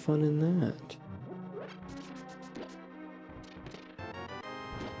where's the fun in that?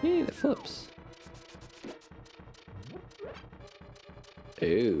 Hey, that flips.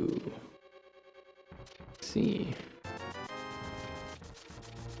 Ooh. See.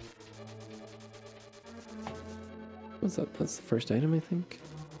 What's up? That's the first item, I think.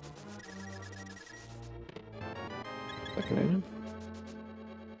 Second item.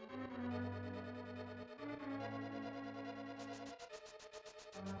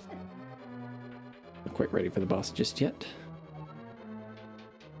 Not quite ready for the boss just yet.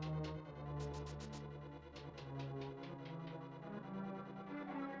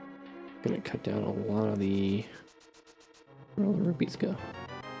 Gonna cut down a lot of the... Where all the rupees go?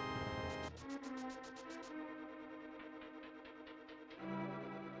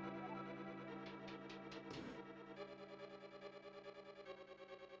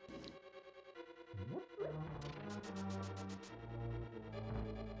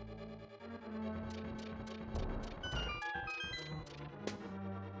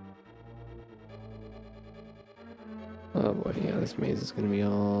 Oh boy, yeah, this maze is gonna be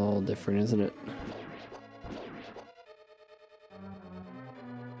all different, isn't it?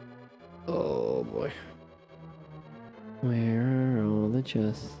 Oh boy. Where are all the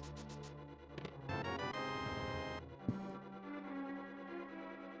chests?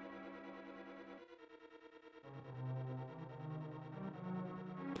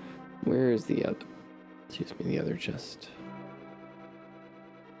 Where is the other? Excuse me, the other chest.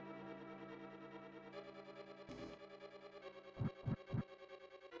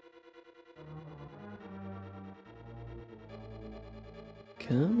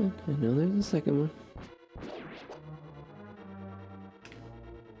 Come on, I know there's a second one.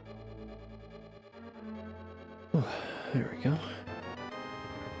 Oh, there we go.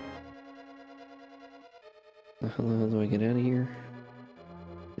 How the hell do I get out of here?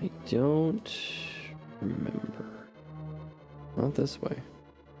 I don't remember. Not this way.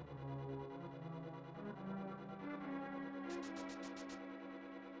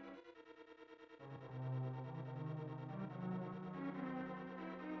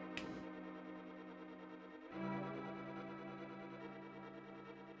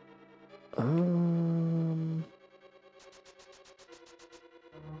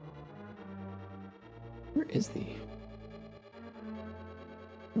 Where is the?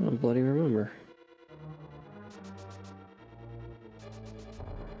 I don't bloody remember.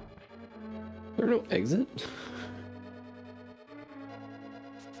 Is there no exit?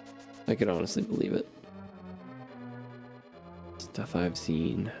 I could honestly believe it. Stuff I've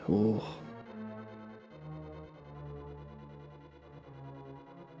seen. Oh.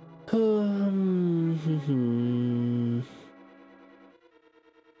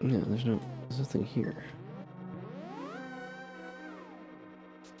 Yeah, there's nothing here.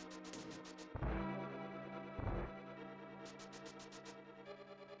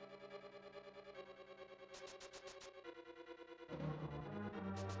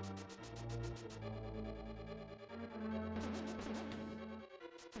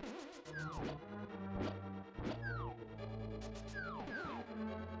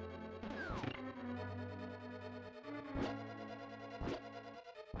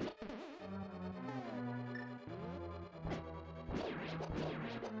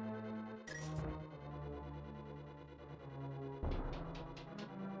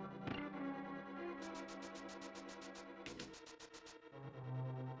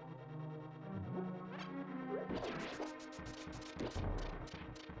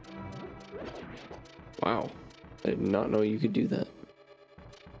 Wow, I did not know you could do that.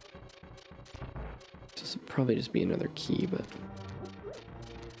 This will probably just be another key, but...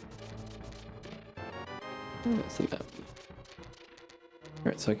 Oh, that's the map.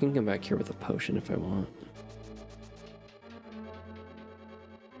 Alright, so I can come back here with a potion if I want.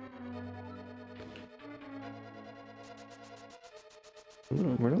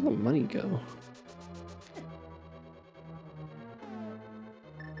 Where'd all the money go?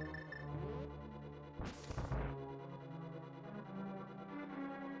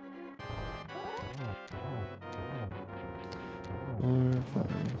 Four, 5,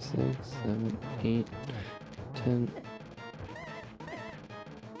 6, 7, 8, 10,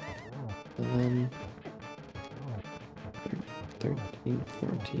 11, 13,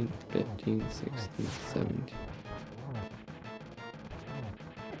 14, 15, 16, 17.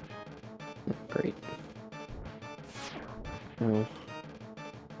 Oh, great. Oh.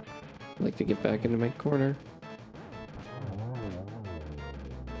 I'd like to get back into my corner.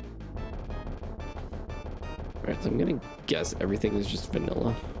 Alright, so I'm gonna guess everything is just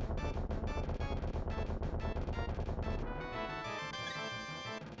vanilla.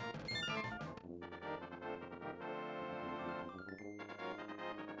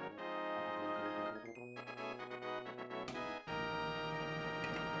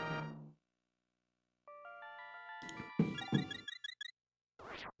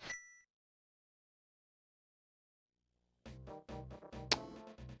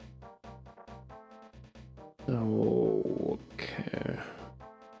 Okay.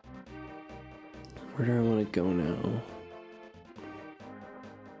 Where do I want to go now?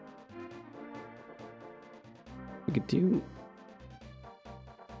 I could do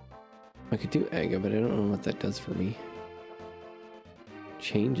Aga, but I don't know what that does for me.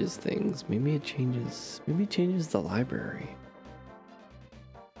 Changes things. Maybe it changes the library.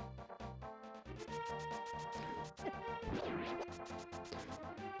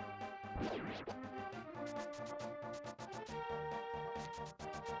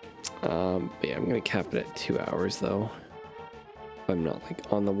 But yeah, I'm gonna cap it at 2 hours though. If I'm not like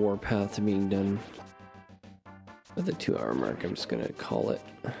on the warpath to being done at the 2 hour mark, I'm just gonna call it.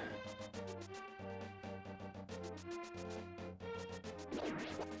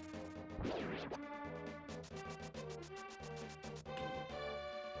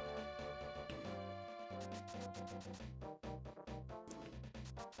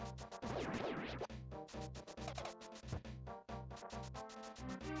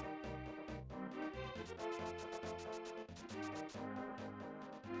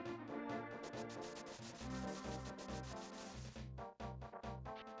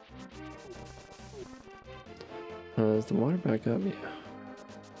 Is the water back up? Yeah.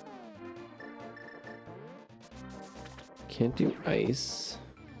 Can't do ice.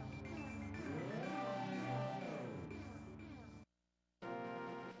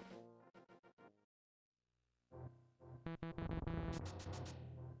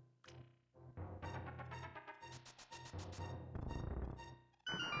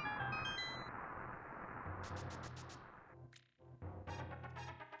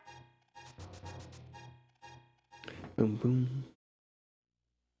 Boom, boom.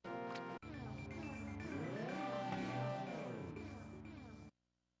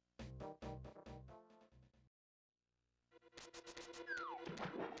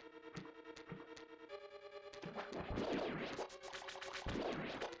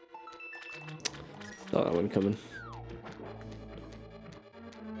 Saw that one coming.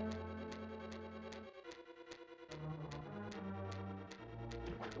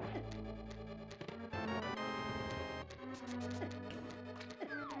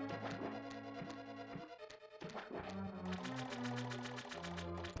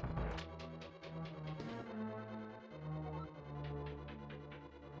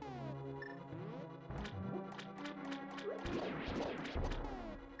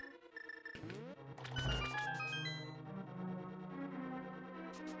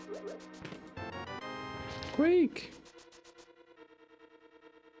 Quake!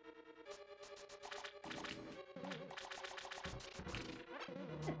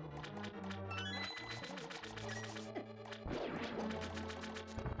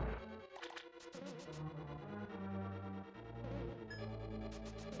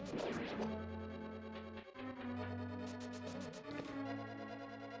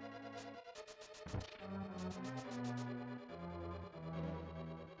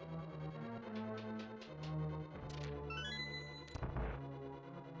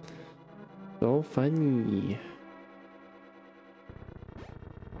 So funny.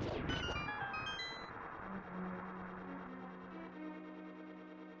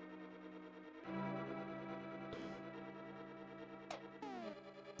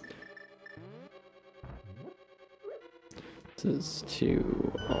 This is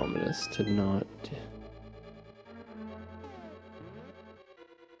too ominous to not.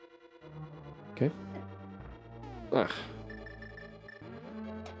 Okay. Ah.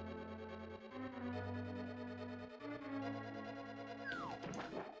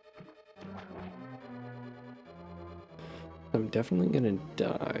 I'm definitely gonna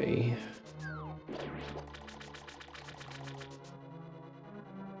die.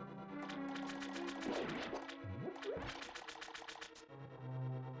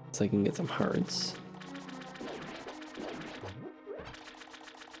 So I can get some hearts.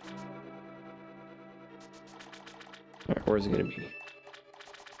 Alright, where's it gonna be?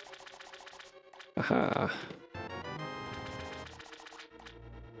 Aha!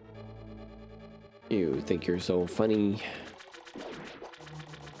 You think you're so funny.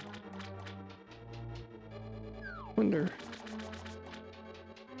 Wonder.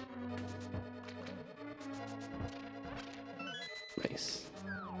 Nice.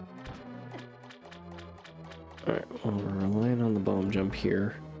 Alright, well, we're relying on the bomb jump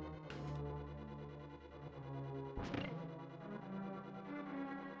here.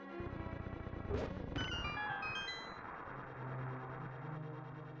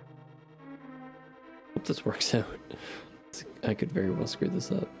 Hope this works out. I could very well screw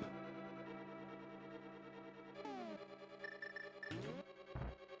this up.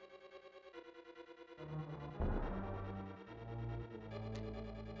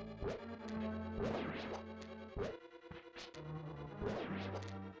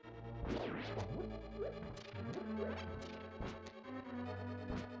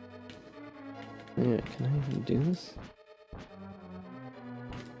 Yeah, can I even do this?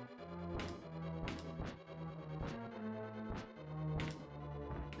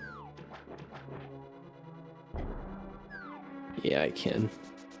 Yeah, I can.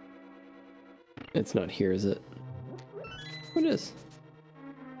 It's not here, is it? What is?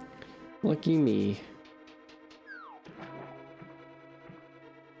 Lucky me.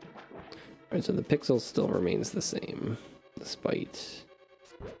 Alright, so the pixel still remains the same, despite...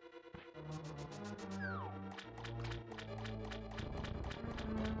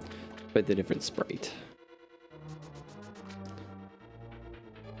 But the different sprite.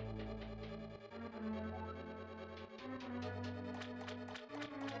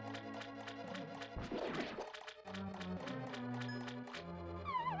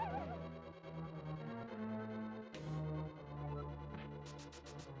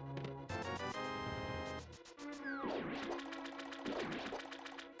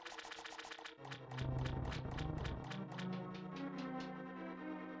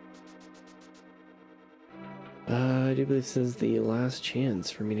 I do believe this is the last chance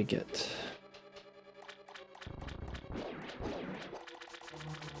for me to get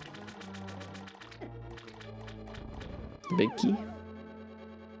the big key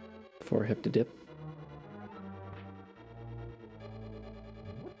before I have to dip.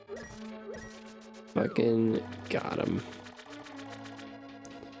 Fucking got him.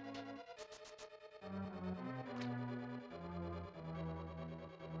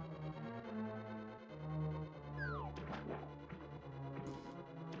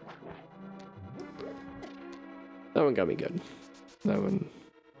 That one got me good. That one,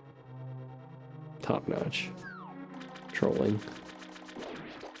 top notch. Trolling.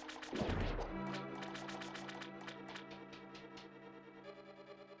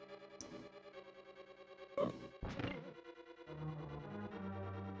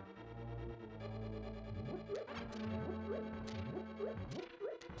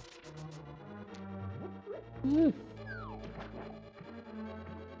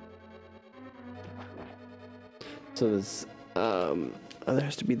 So this either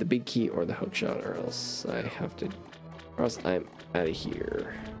has to be the big key or the hook shot, or else I have to, or else I'm out of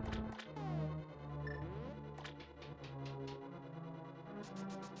here.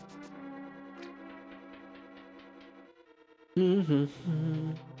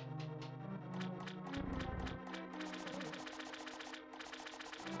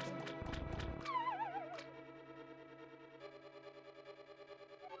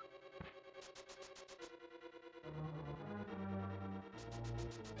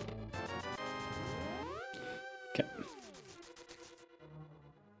 Okay.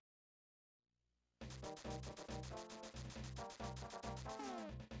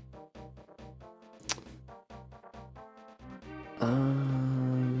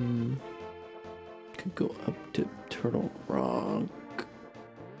 Could go up to Turtle Rock.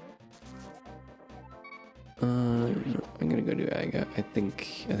 No, I'm gonna go to Aga. I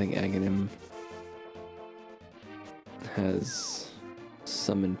think Aghanim has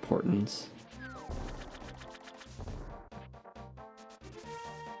some importance.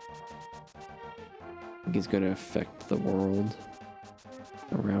 I think he's going to affect the world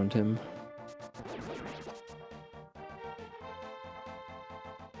around him.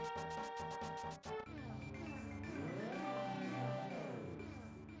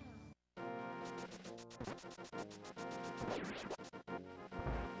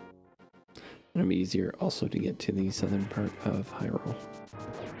 It'll be easier also to get to the southern part of Hyrule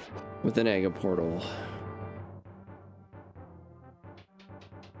with an Aga portal.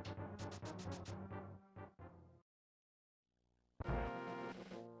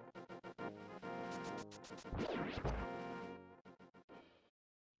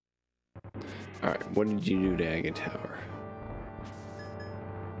 Alright, what did you do to Aga Tower?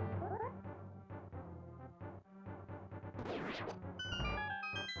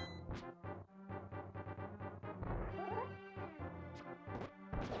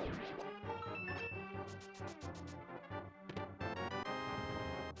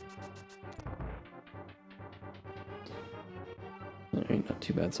 Alright, not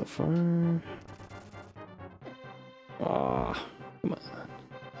too bad so far. Ah, come on.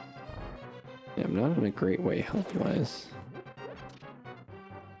 Yeah, I'm not in a great way health-wise.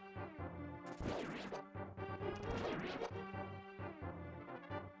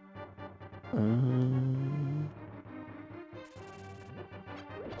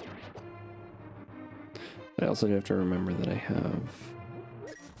 I also do have to remember that I have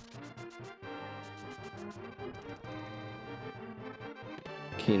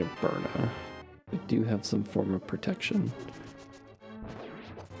Cane of Burna. I do have some form of protection.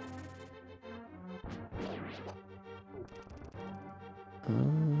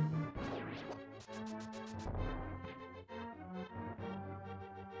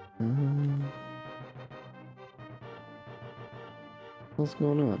 What's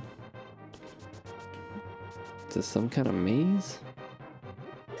going on? Is this some kind of maze?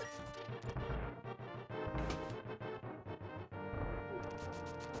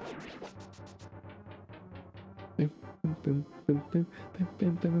 Boom, boom, boom, boom, boom, boom,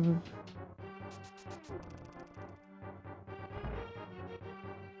 boom, boom, boom.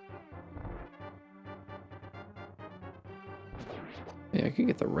 Yeah, I could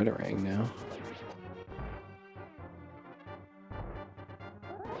get the Redarang now.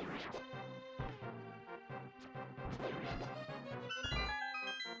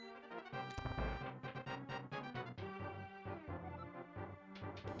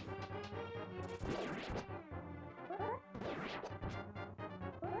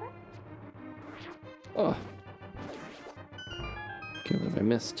 Oh. Can't believe I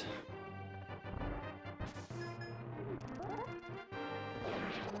missed.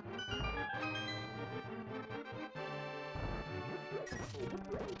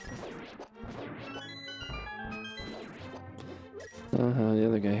 The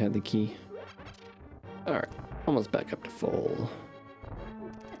other guy had the key. Alright, almost back up to full.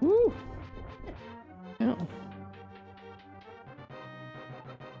 Woo! Ow.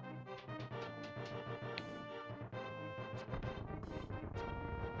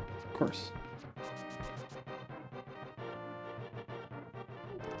 Of course.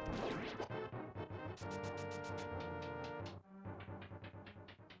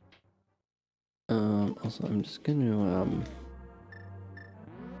 Also, I'm just gonna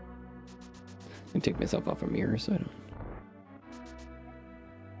take myself off a mirror so I don't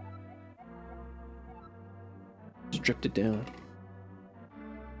just dripped it down.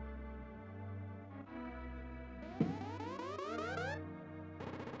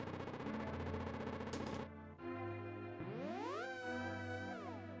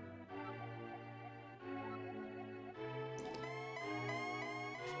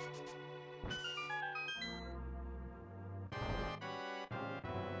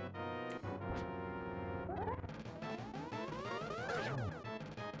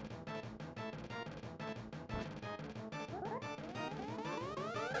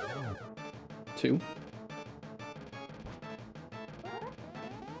 Two.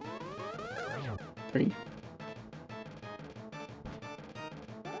 Three.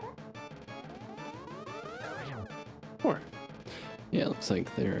 Four. Yeah, it looks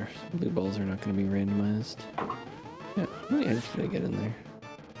like their blue balls are not going to be randomized. Yeah, how many eggs did I get in there?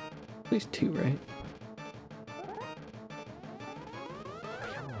 At least two, right?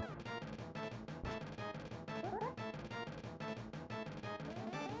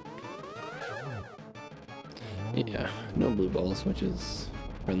 Yeah, no blue balls, which is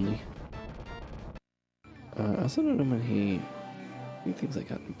friendly. I also don't know many things I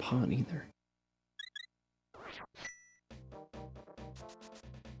got in pot either.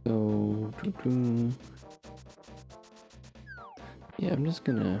 So, yeah, I'm just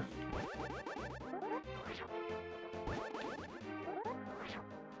gonna.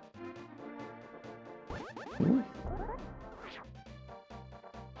 Ooh.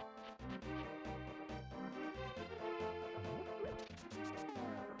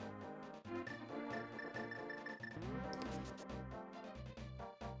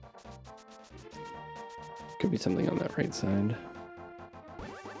 Could be something on that right side.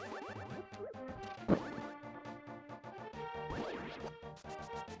 Oh.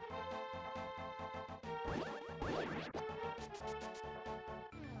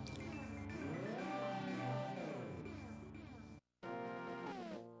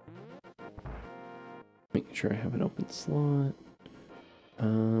 Making sure I have an open slot.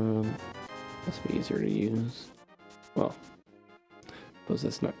 This will be easier to use. Well, I suppose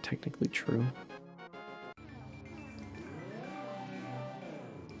that's not technically true.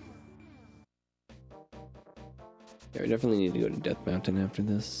 Yeah, I definitely need to go to Death Mountain after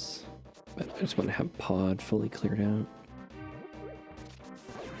this, but I just want to have Pod fully cleared out.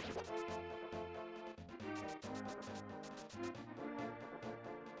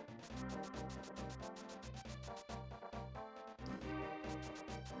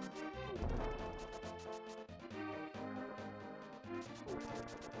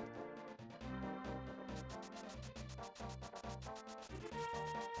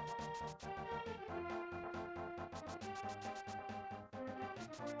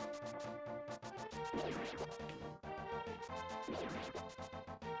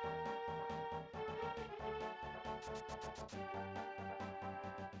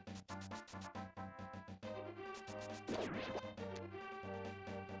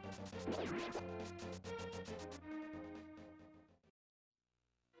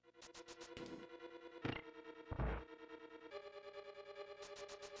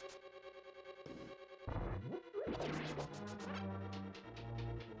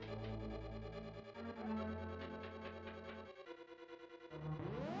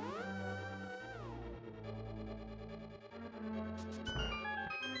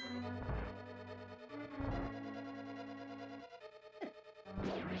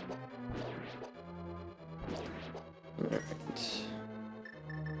 Alright.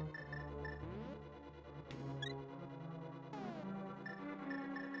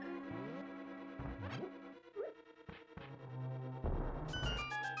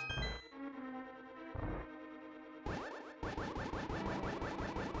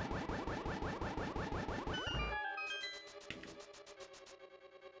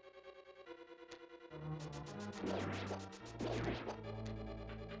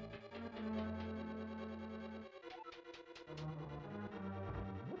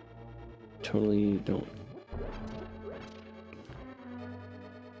 Totally don't.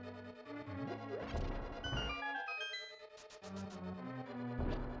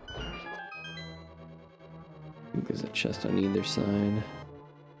 think there's a chest on either side.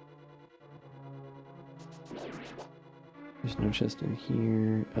 There's no chest in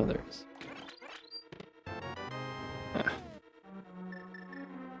here. Oh, there is. Ah.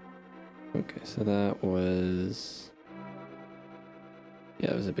 Okay, so that was...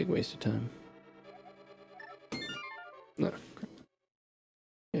 yeah, it was a big waste of time. No, crap.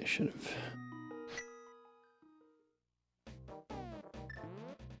 Yeah, I should have.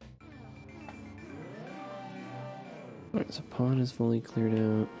 Alright, so pond is fully cleared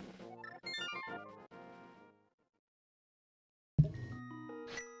out.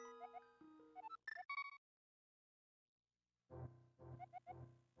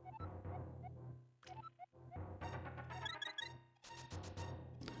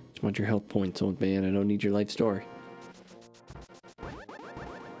 Just want your health points, old man. I don't need your life story.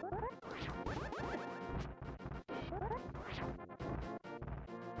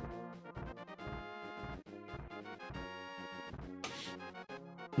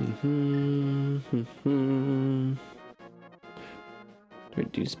 Do I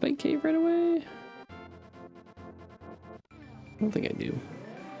do Spike Cave right away? I don't think I do.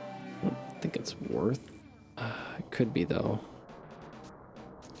 I don't think it's worth. It could be though.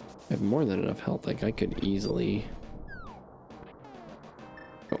 I have more than enough health. Like I could easily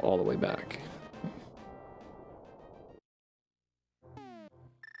go all the way back.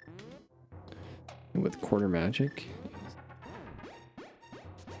 With quarter magic.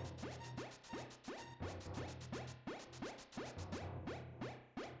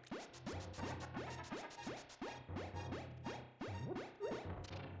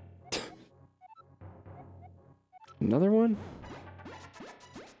 Another one?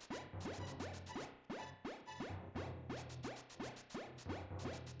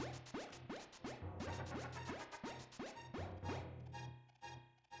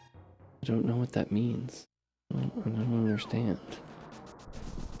 I don't know what that means. I don't understand.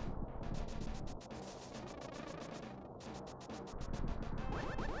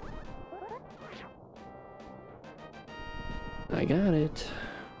 I got it.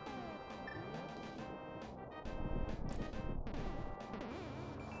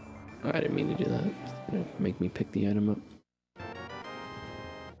 I didn't mean to do that. It's gonna make me pick the item up.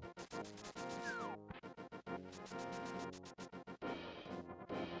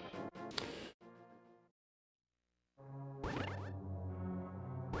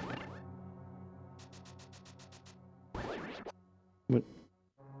 What?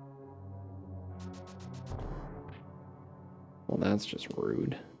 Well, that's just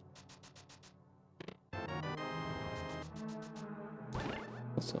rude.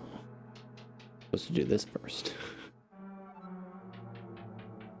 Also, supposed to do this first.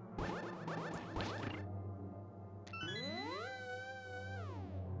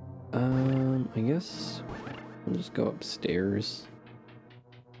 I guess I'll just go upstairs.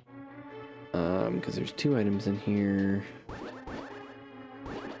 Because there's two items in here.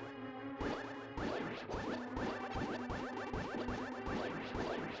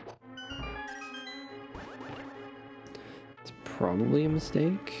 It's probably a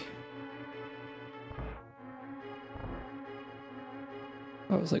mistake.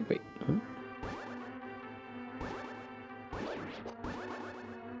 I was like, wait, huh?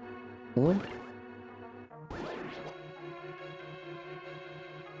 Hello?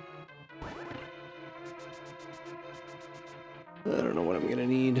 I don't know what I'm gonna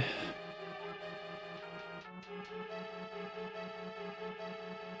need.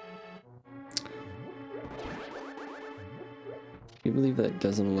 I believe that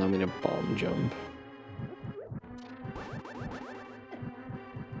doesn't allow me to bomb jump.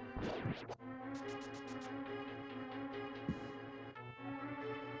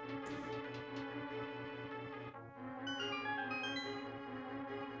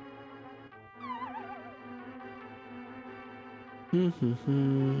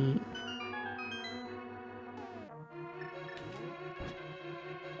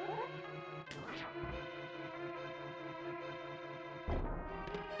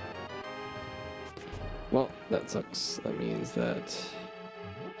 Well, that sucks. That means that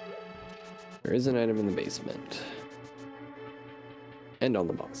there is an item in the basement. And on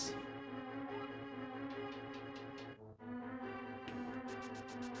the boss.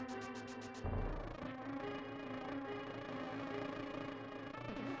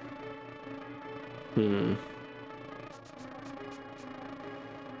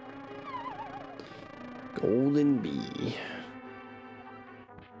 Golden bee.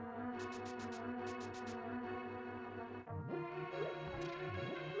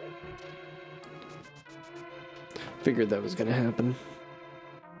 Figured that was gonna happen.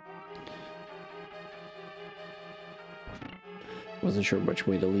 Wasn't sure which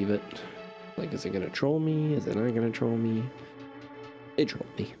way to leave it. Like, is it gonna troll me? Is it not gonna troll me? It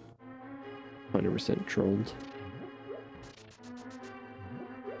trolled me. 100% trolled.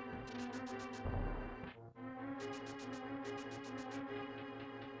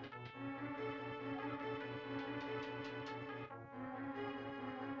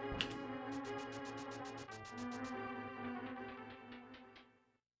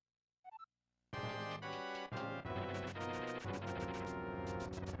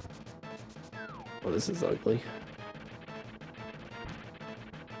 Oh, this is ugly.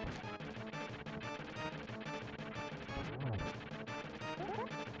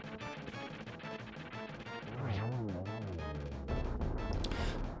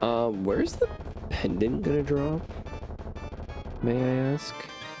 Where's the pendant gonna drop? May I ask?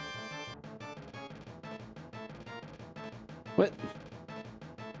 What?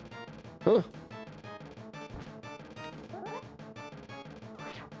 Huh?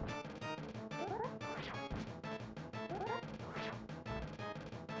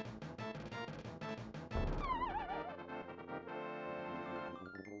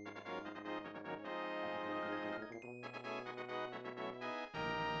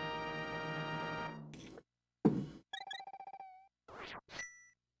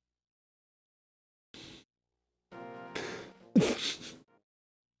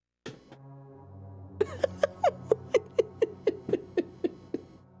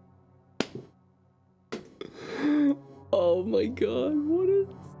 Oh my god, what is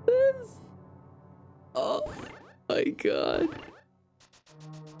this? Oh my god.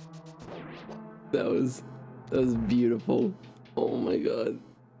 That was beautiful. Oh my god.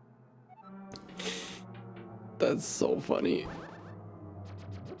 That's so funny.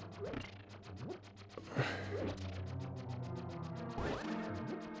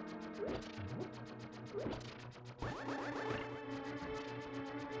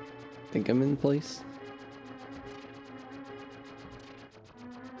 Think I'm in place?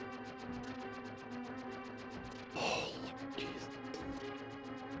 Oh, jeez.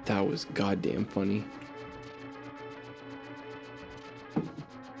 That was goddamn funny.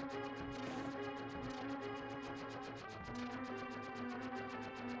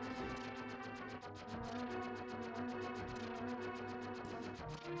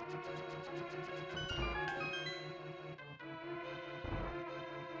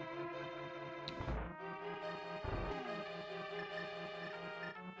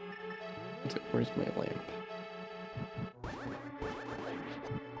 Where's my lamp?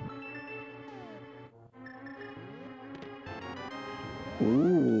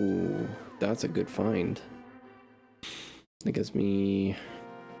 Ooh, that's a good find. That gives me...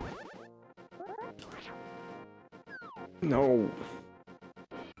 No.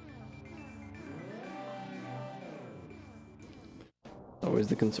 Always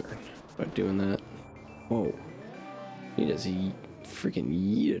the concern about doing that. Whoa. He just freaking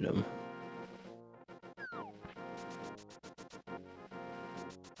yeeted him.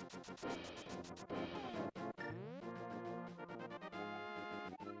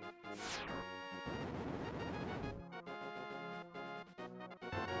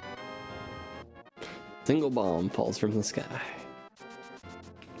 Single bomb falls from the sky.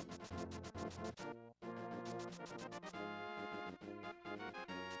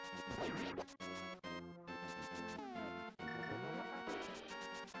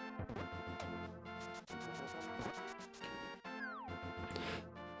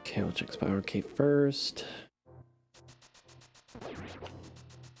 Okay, we'll check Spiral Cave first.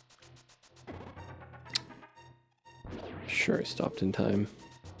 Sure, I stopped in time.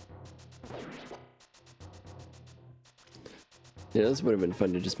 Yeah, this would have been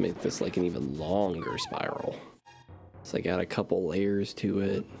fun to just make this like an even longer spiral. It's like add a couple layers to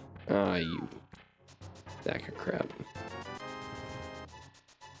it. Ah, you sack of crap.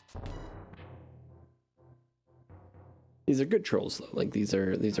 These are good trolls though. Like these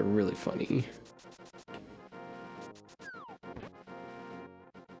are really funny.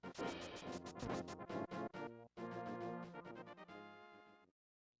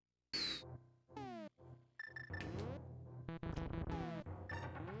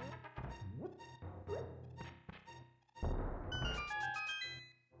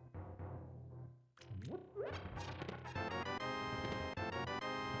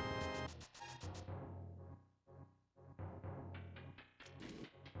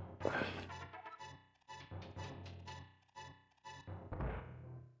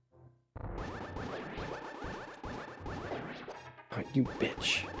 Oh, you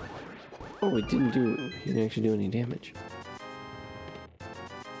bitch. Oh, it didn't actually do any damage.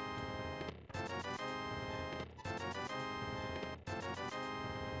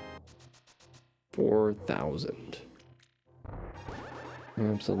 4,000.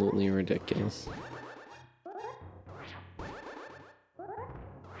 Absolutely ridiculous.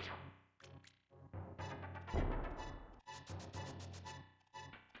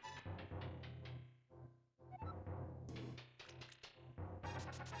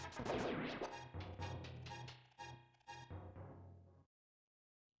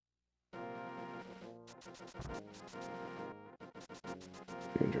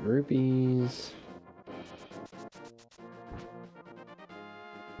 Rupees.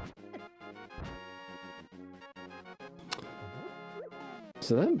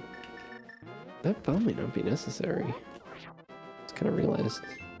 So that bomb may not be necessary. Just kind of realized.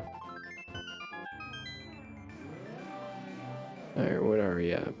 Alright, what are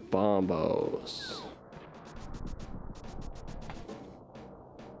we at? Bombos.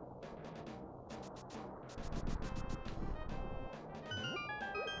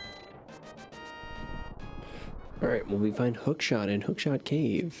 Alright, will we find Hookshot in Hookshot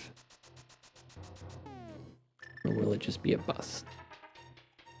Cave? Or will it just be a bust?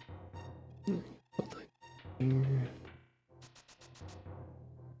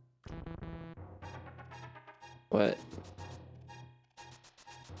 What?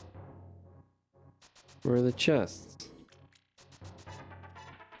 Where are the chests?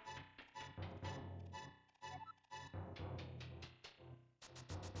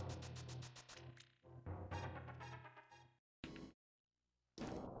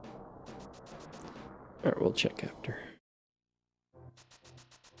 Alright, we'll check after.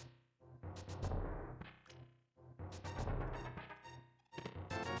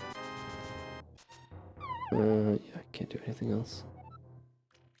 Yeah, I can't do anything else.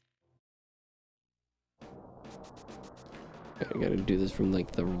 I gotta do this from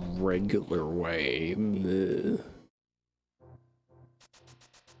like the regular way. Ugh.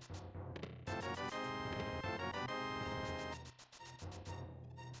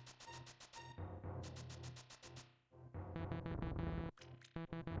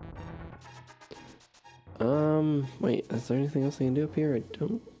 Wait, is there anything else I can do up here? I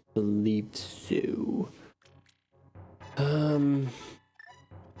don't believe so.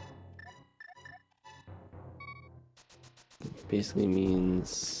 Basically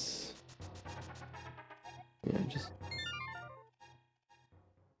means, yeah, just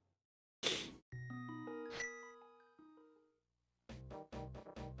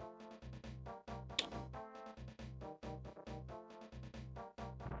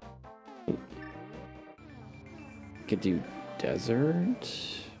could do desert.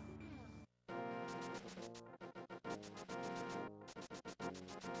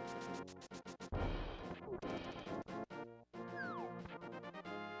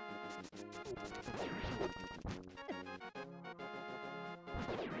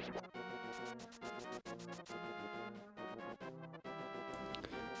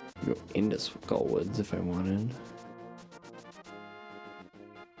 Go into Skullwoods if I wanted.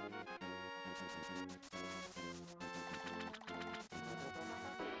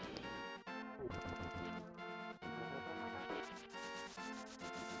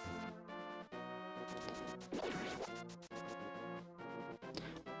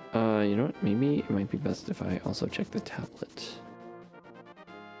 You know what? Maybe it might be best if I also check the tablet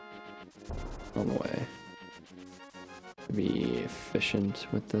on the way. Be efficient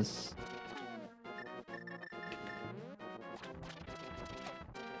with this.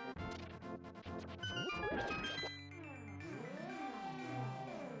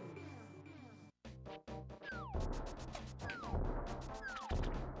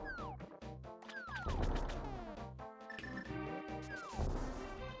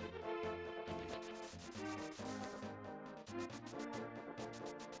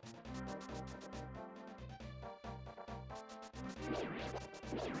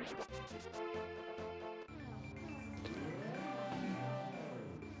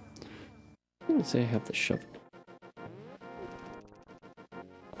 I'm gonna say I have the shovel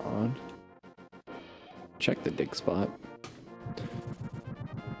on. Check the dig spot.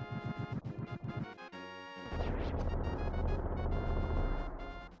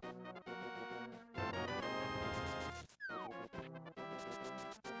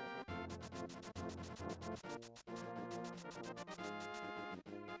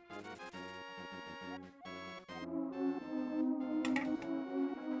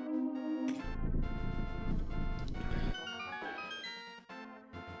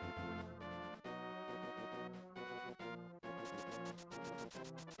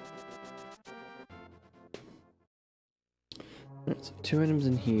 Alright, so 2 items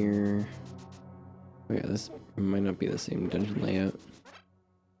in here. Oh yeah, this might not be the same dungeon layout.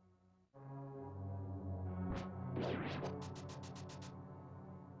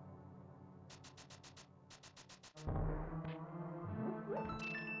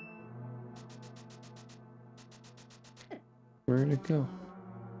 Where'd it go?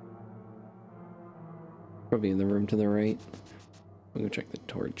 Probably in the room to the right. I'm gonna check the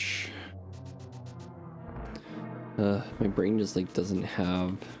torch. My brain just like doesn't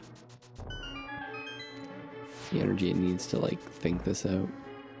have the energy it needs to like think this out.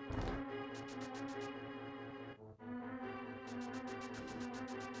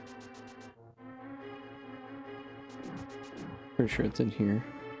 Pretty sure it's in here.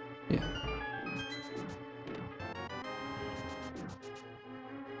 Yeah.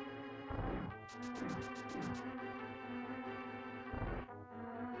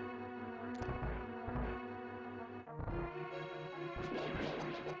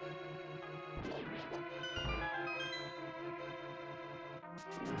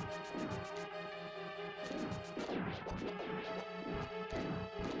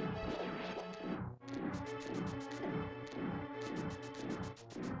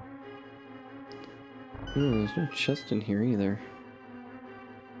 Oh, there's no chest in here either.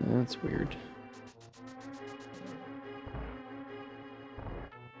 That's weird.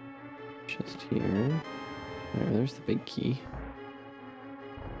 Chest here. There's the big key.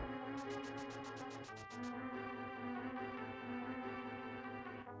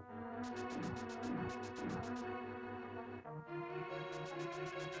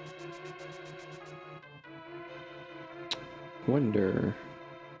 Wonder.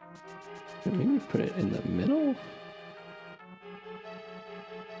 Maybe put it in the middle?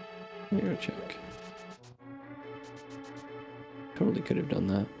 Let me go check. Totally could have done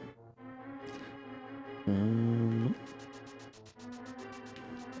that.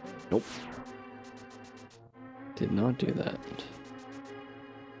 Nope. Did not do that.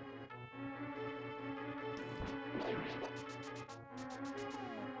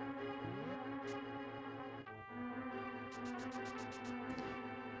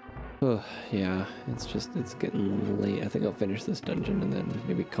 Oh, yeah, it's getting late. I think I'll finish this dungeon and then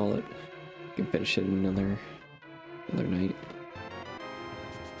maybe call it. Can finish it another night.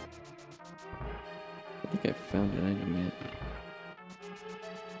 I think I found an item yet.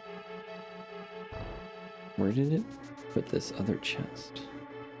 Where did it put this other chest?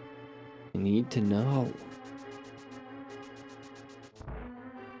 I need to know. Nope.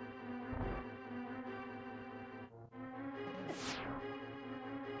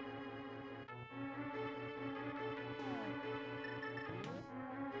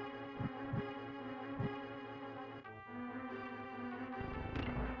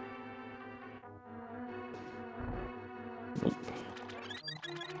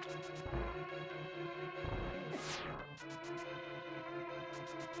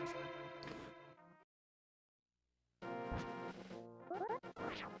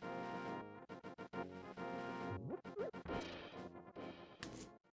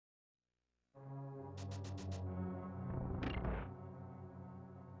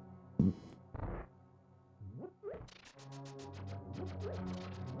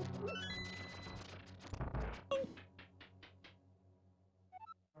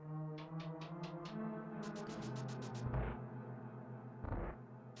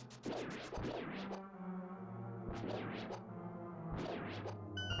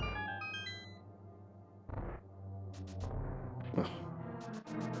 Oh.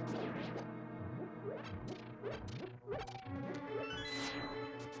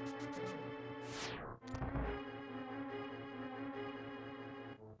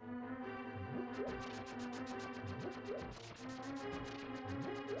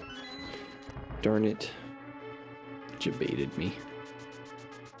 Darn it. Jebaited me.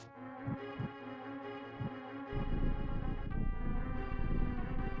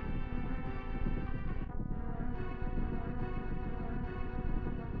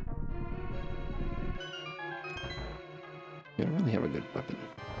 I don't really have a good weapon.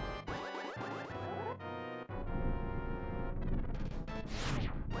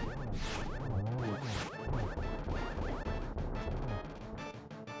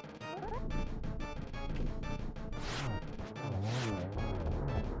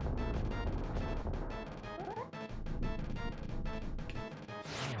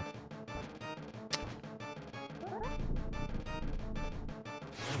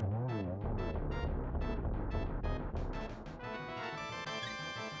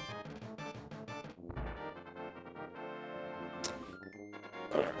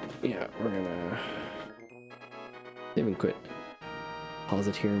 Yeah, we're gonna save and quit. Pause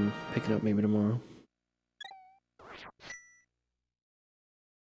it here and pick it up maybe tomorrow.